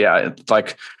Helsinki. So yeah, it's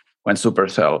like when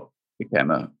Supercell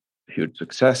became a huge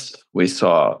success, we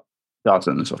saw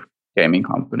dozens of gaming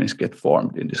companies get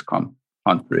formed in this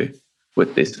country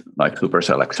with this like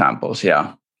Supercell examples.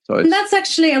 Yeah. So and that's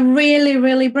actually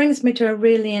really brings me to a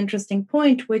really interesting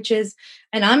point, which is,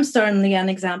 and I'm certainly an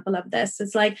example of this.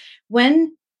 It's like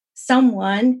when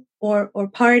someone or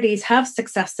parties have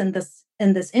success in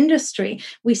this industry,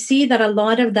 we see that a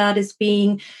lot of that is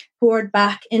being poured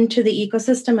back into the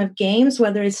ecosystem of games,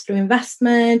 whether it's through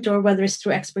investment or whether it's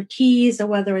through expertise or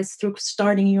whether it's through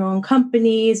starting your own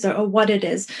companies or what it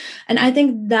is. And I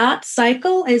think that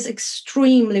cycle is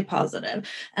extremely positive.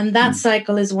 And that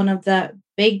cycle is one of the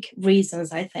big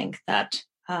reasons I think that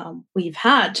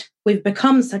we've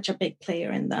become such a big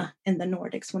player in the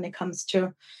Nordics when it comes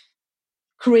to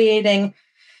creating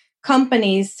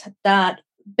companies that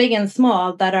big and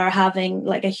small that are having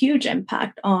like a huge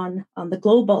impact on the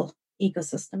global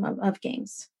ecosystem of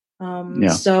games.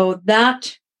 So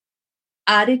that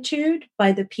attitude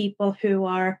by the people who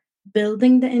are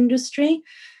building the industry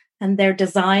and their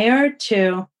desire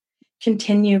to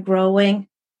continue growing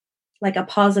like a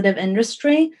positive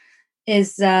industry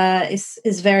is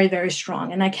very, very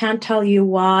strong. And I can't tell you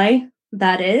why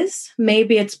that is.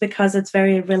 Maybe it's because it's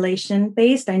very relation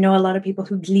based. I know a lot of people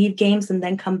who leave games and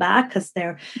then come back because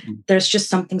there's just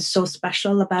something so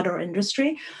special about our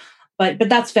industry. But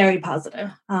that's very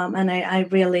positive. And I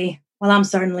really, well, I'm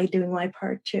certainly doing my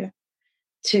part to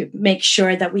make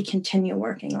sure that we continue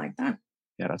working like that.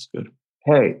 Yeah, that's good.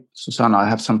 Hey, Susanna, I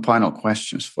have some final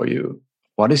questions for you.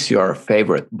 What is your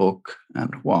favorite book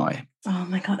and why? Oh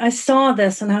my God, I saw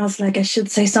this and I was like, I should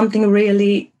say something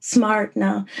really smart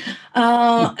now.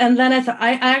 And then I thought,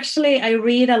 I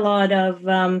read a lot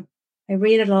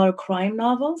of crime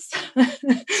novels.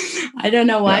 I don't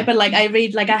know why, but like I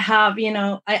read, like I have,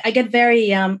 I get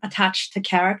very attached to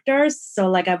characters. So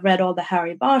like I've read all the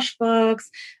Harry Bosch books.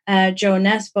 Jo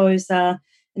Nesbø is a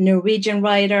Norwegian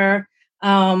writer.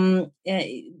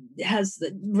 Has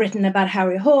written about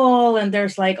Harry Hole, and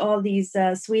there's like all these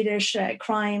Swedish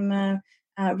crime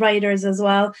writers as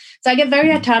well. So I get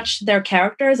very attached to their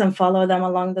characters and follow them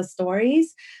along the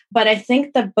stories. But I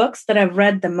think the books that I've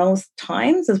read the most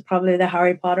times is probably the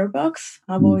Harry Potter books.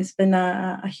 I've always been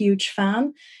a huge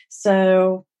fan.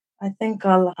 So I think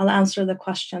I'll answer the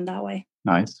question that way.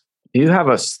 Nice. Do you have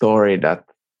a story that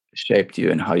shaped you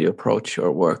in how you approach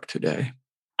your work today?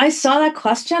 I saw that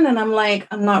question and I'm like,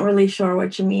 I'm not really sure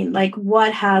what you mean. Like,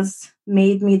 what has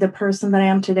made me the person that I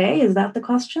am today? Is that the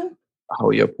question? How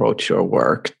you approach your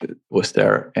work. Was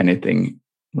there anything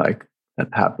like that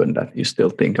happened that you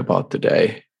still think about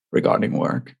today regarding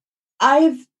work?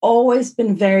 I've always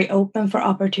been very open for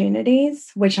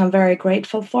opportunities, which I'm very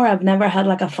grateful for. I've never had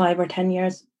like a 5 or 10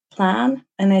 years plan.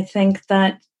 And I think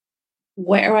that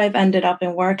where I've ended up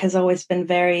in work has always been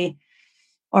very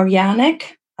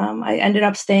organic. I ended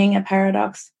up staying at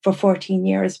Paradox for 14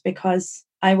 years because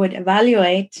I would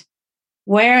evaluate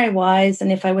where I was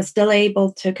and if I was still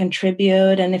able to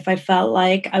contribute and if I felt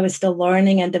like I was still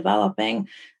learning and developing.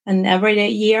 And every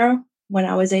year when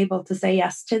I was able to say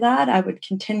yes to that, I would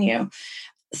continue.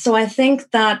 So I think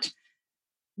that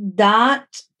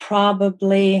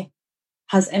probably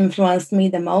has influenced me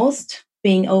the most,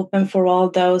 being open for all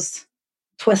those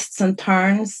twists and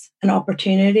turns and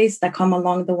opportunities that come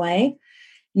along the way.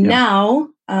 Yeah. Now,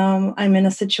 I'm in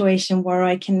a situation where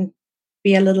I can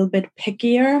be a little bit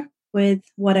pickier with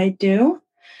what I do,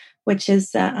 which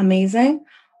is amazing.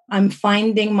 I'm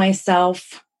finding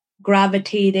myself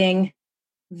gravitating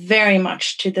very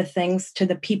much to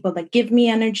the people that give me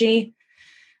energy,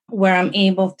 where I'm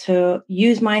able to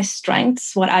use my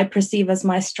strengths, what I perceive as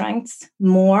my strengths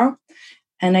more.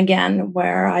 And again,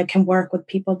 where I can work with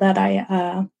people that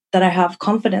I have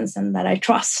confidence in, that I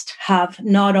trust, have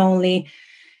not only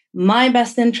my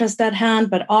best interest at hand,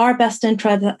 but our best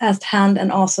interest at hand,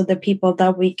 and also the people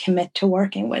that we commit to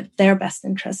working with, their best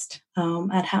interest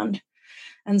at hand.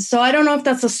 And so I don't know if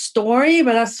that's a story,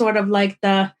 but that's sort of like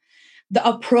the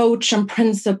approach and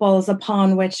principles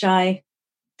upon which I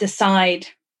decide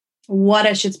what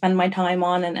I should spend my time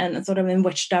on and sort of in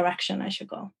which direction I should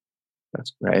go.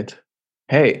 That's great.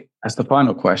 Hey, as the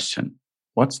final question,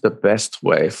 what's the best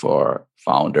way for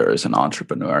founders and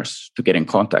entrepreneurs to get in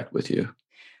contact with you?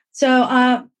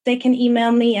 So they can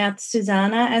email me at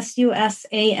Susanna,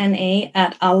 SUSANA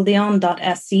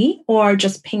 @aldeon.se, or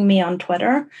just ping me on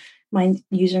Twitter. My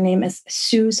username is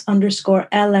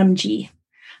Sus_LMG.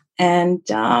 And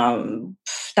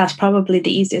that's probably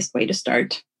the easiest way to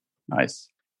start. Nice.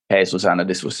 Hey, Susanna,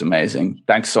 this was amazing.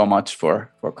 Thanks so much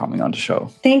for coming on the show.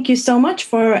 Thank you so much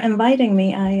for inviting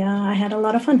me. I had a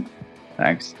lot of fun.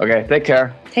 Thanks. Okay, take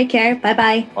care. Take care.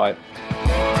 Bye-bye. Bye.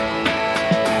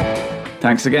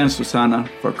 Thanks again, Susanna,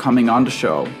 for coming on the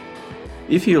show.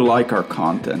 If you like our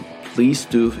content, please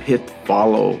do hit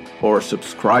follow or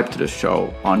subscribe to the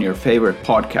show on your favorite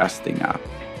podcasting app.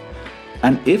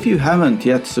 And if you haven't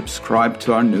yet subscribed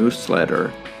to our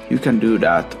newsletter, you can do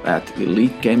that at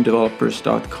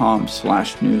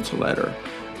elitegamedevelopers.com/newsletter.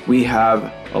 We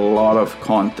have a lot of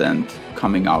content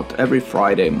coming out every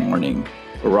Friday morning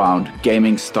around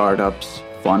gaming startups,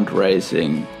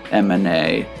 fundraising,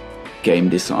 M&A, game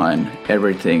design,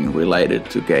 everything related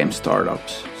to game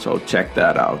startups. So check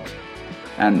that out.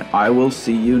 And I will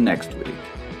see you next week.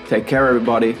 Take care,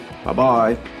 everybody.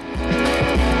 Bye-bye.